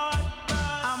 I'm broad,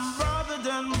 I'm broader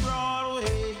than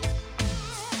Broadway.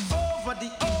 Over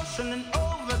the ocean and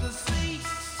over the sea,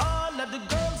 all of the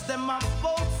girls them are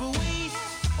vote for we.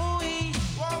 We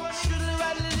should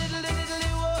ride little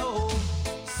whoa.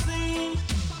 Sing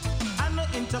and the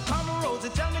intercom Rosie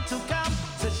tell me to come.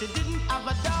 Said she didn't have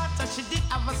a daughter, she did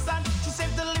have a son. She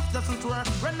said the lift doesn't work,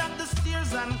 run up the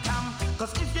stairs and come.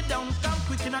 Cause if you don't come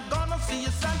quick, you're not gonna see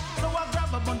your son. So I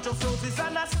grab a bunch of roses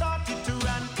and I started to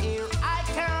run. Here I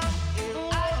come, here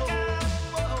I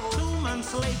come. 2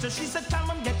 months later, she said, come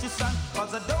and get your son.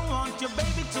 Cause I don't want your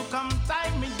baby to come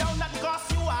tie me down. Not cause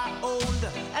you are old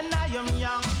and I am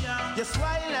young. Just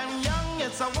while I'm young,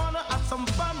 yes, I wanna have some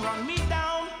fun. Run me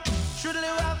down.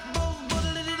 Shoodly rock,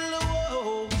 boodly diddly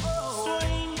whoa.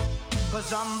 Swing,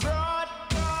 cause I'm broad,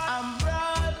 I'm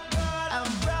broad,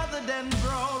 I'm broader than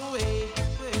Broadway.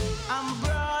 I'm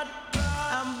broad,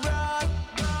 I'm broad,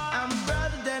 I'm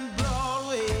broader than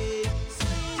Broadway.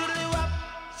 Shoodly rock,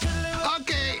 shoodly rock.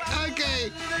 Okay.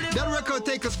 That record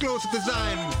takes us closer to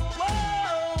Zion.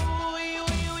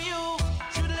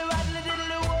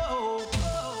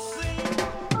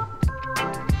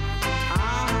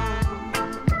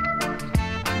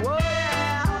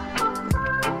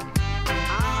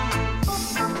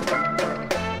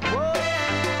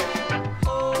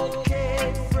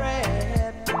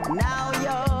 Now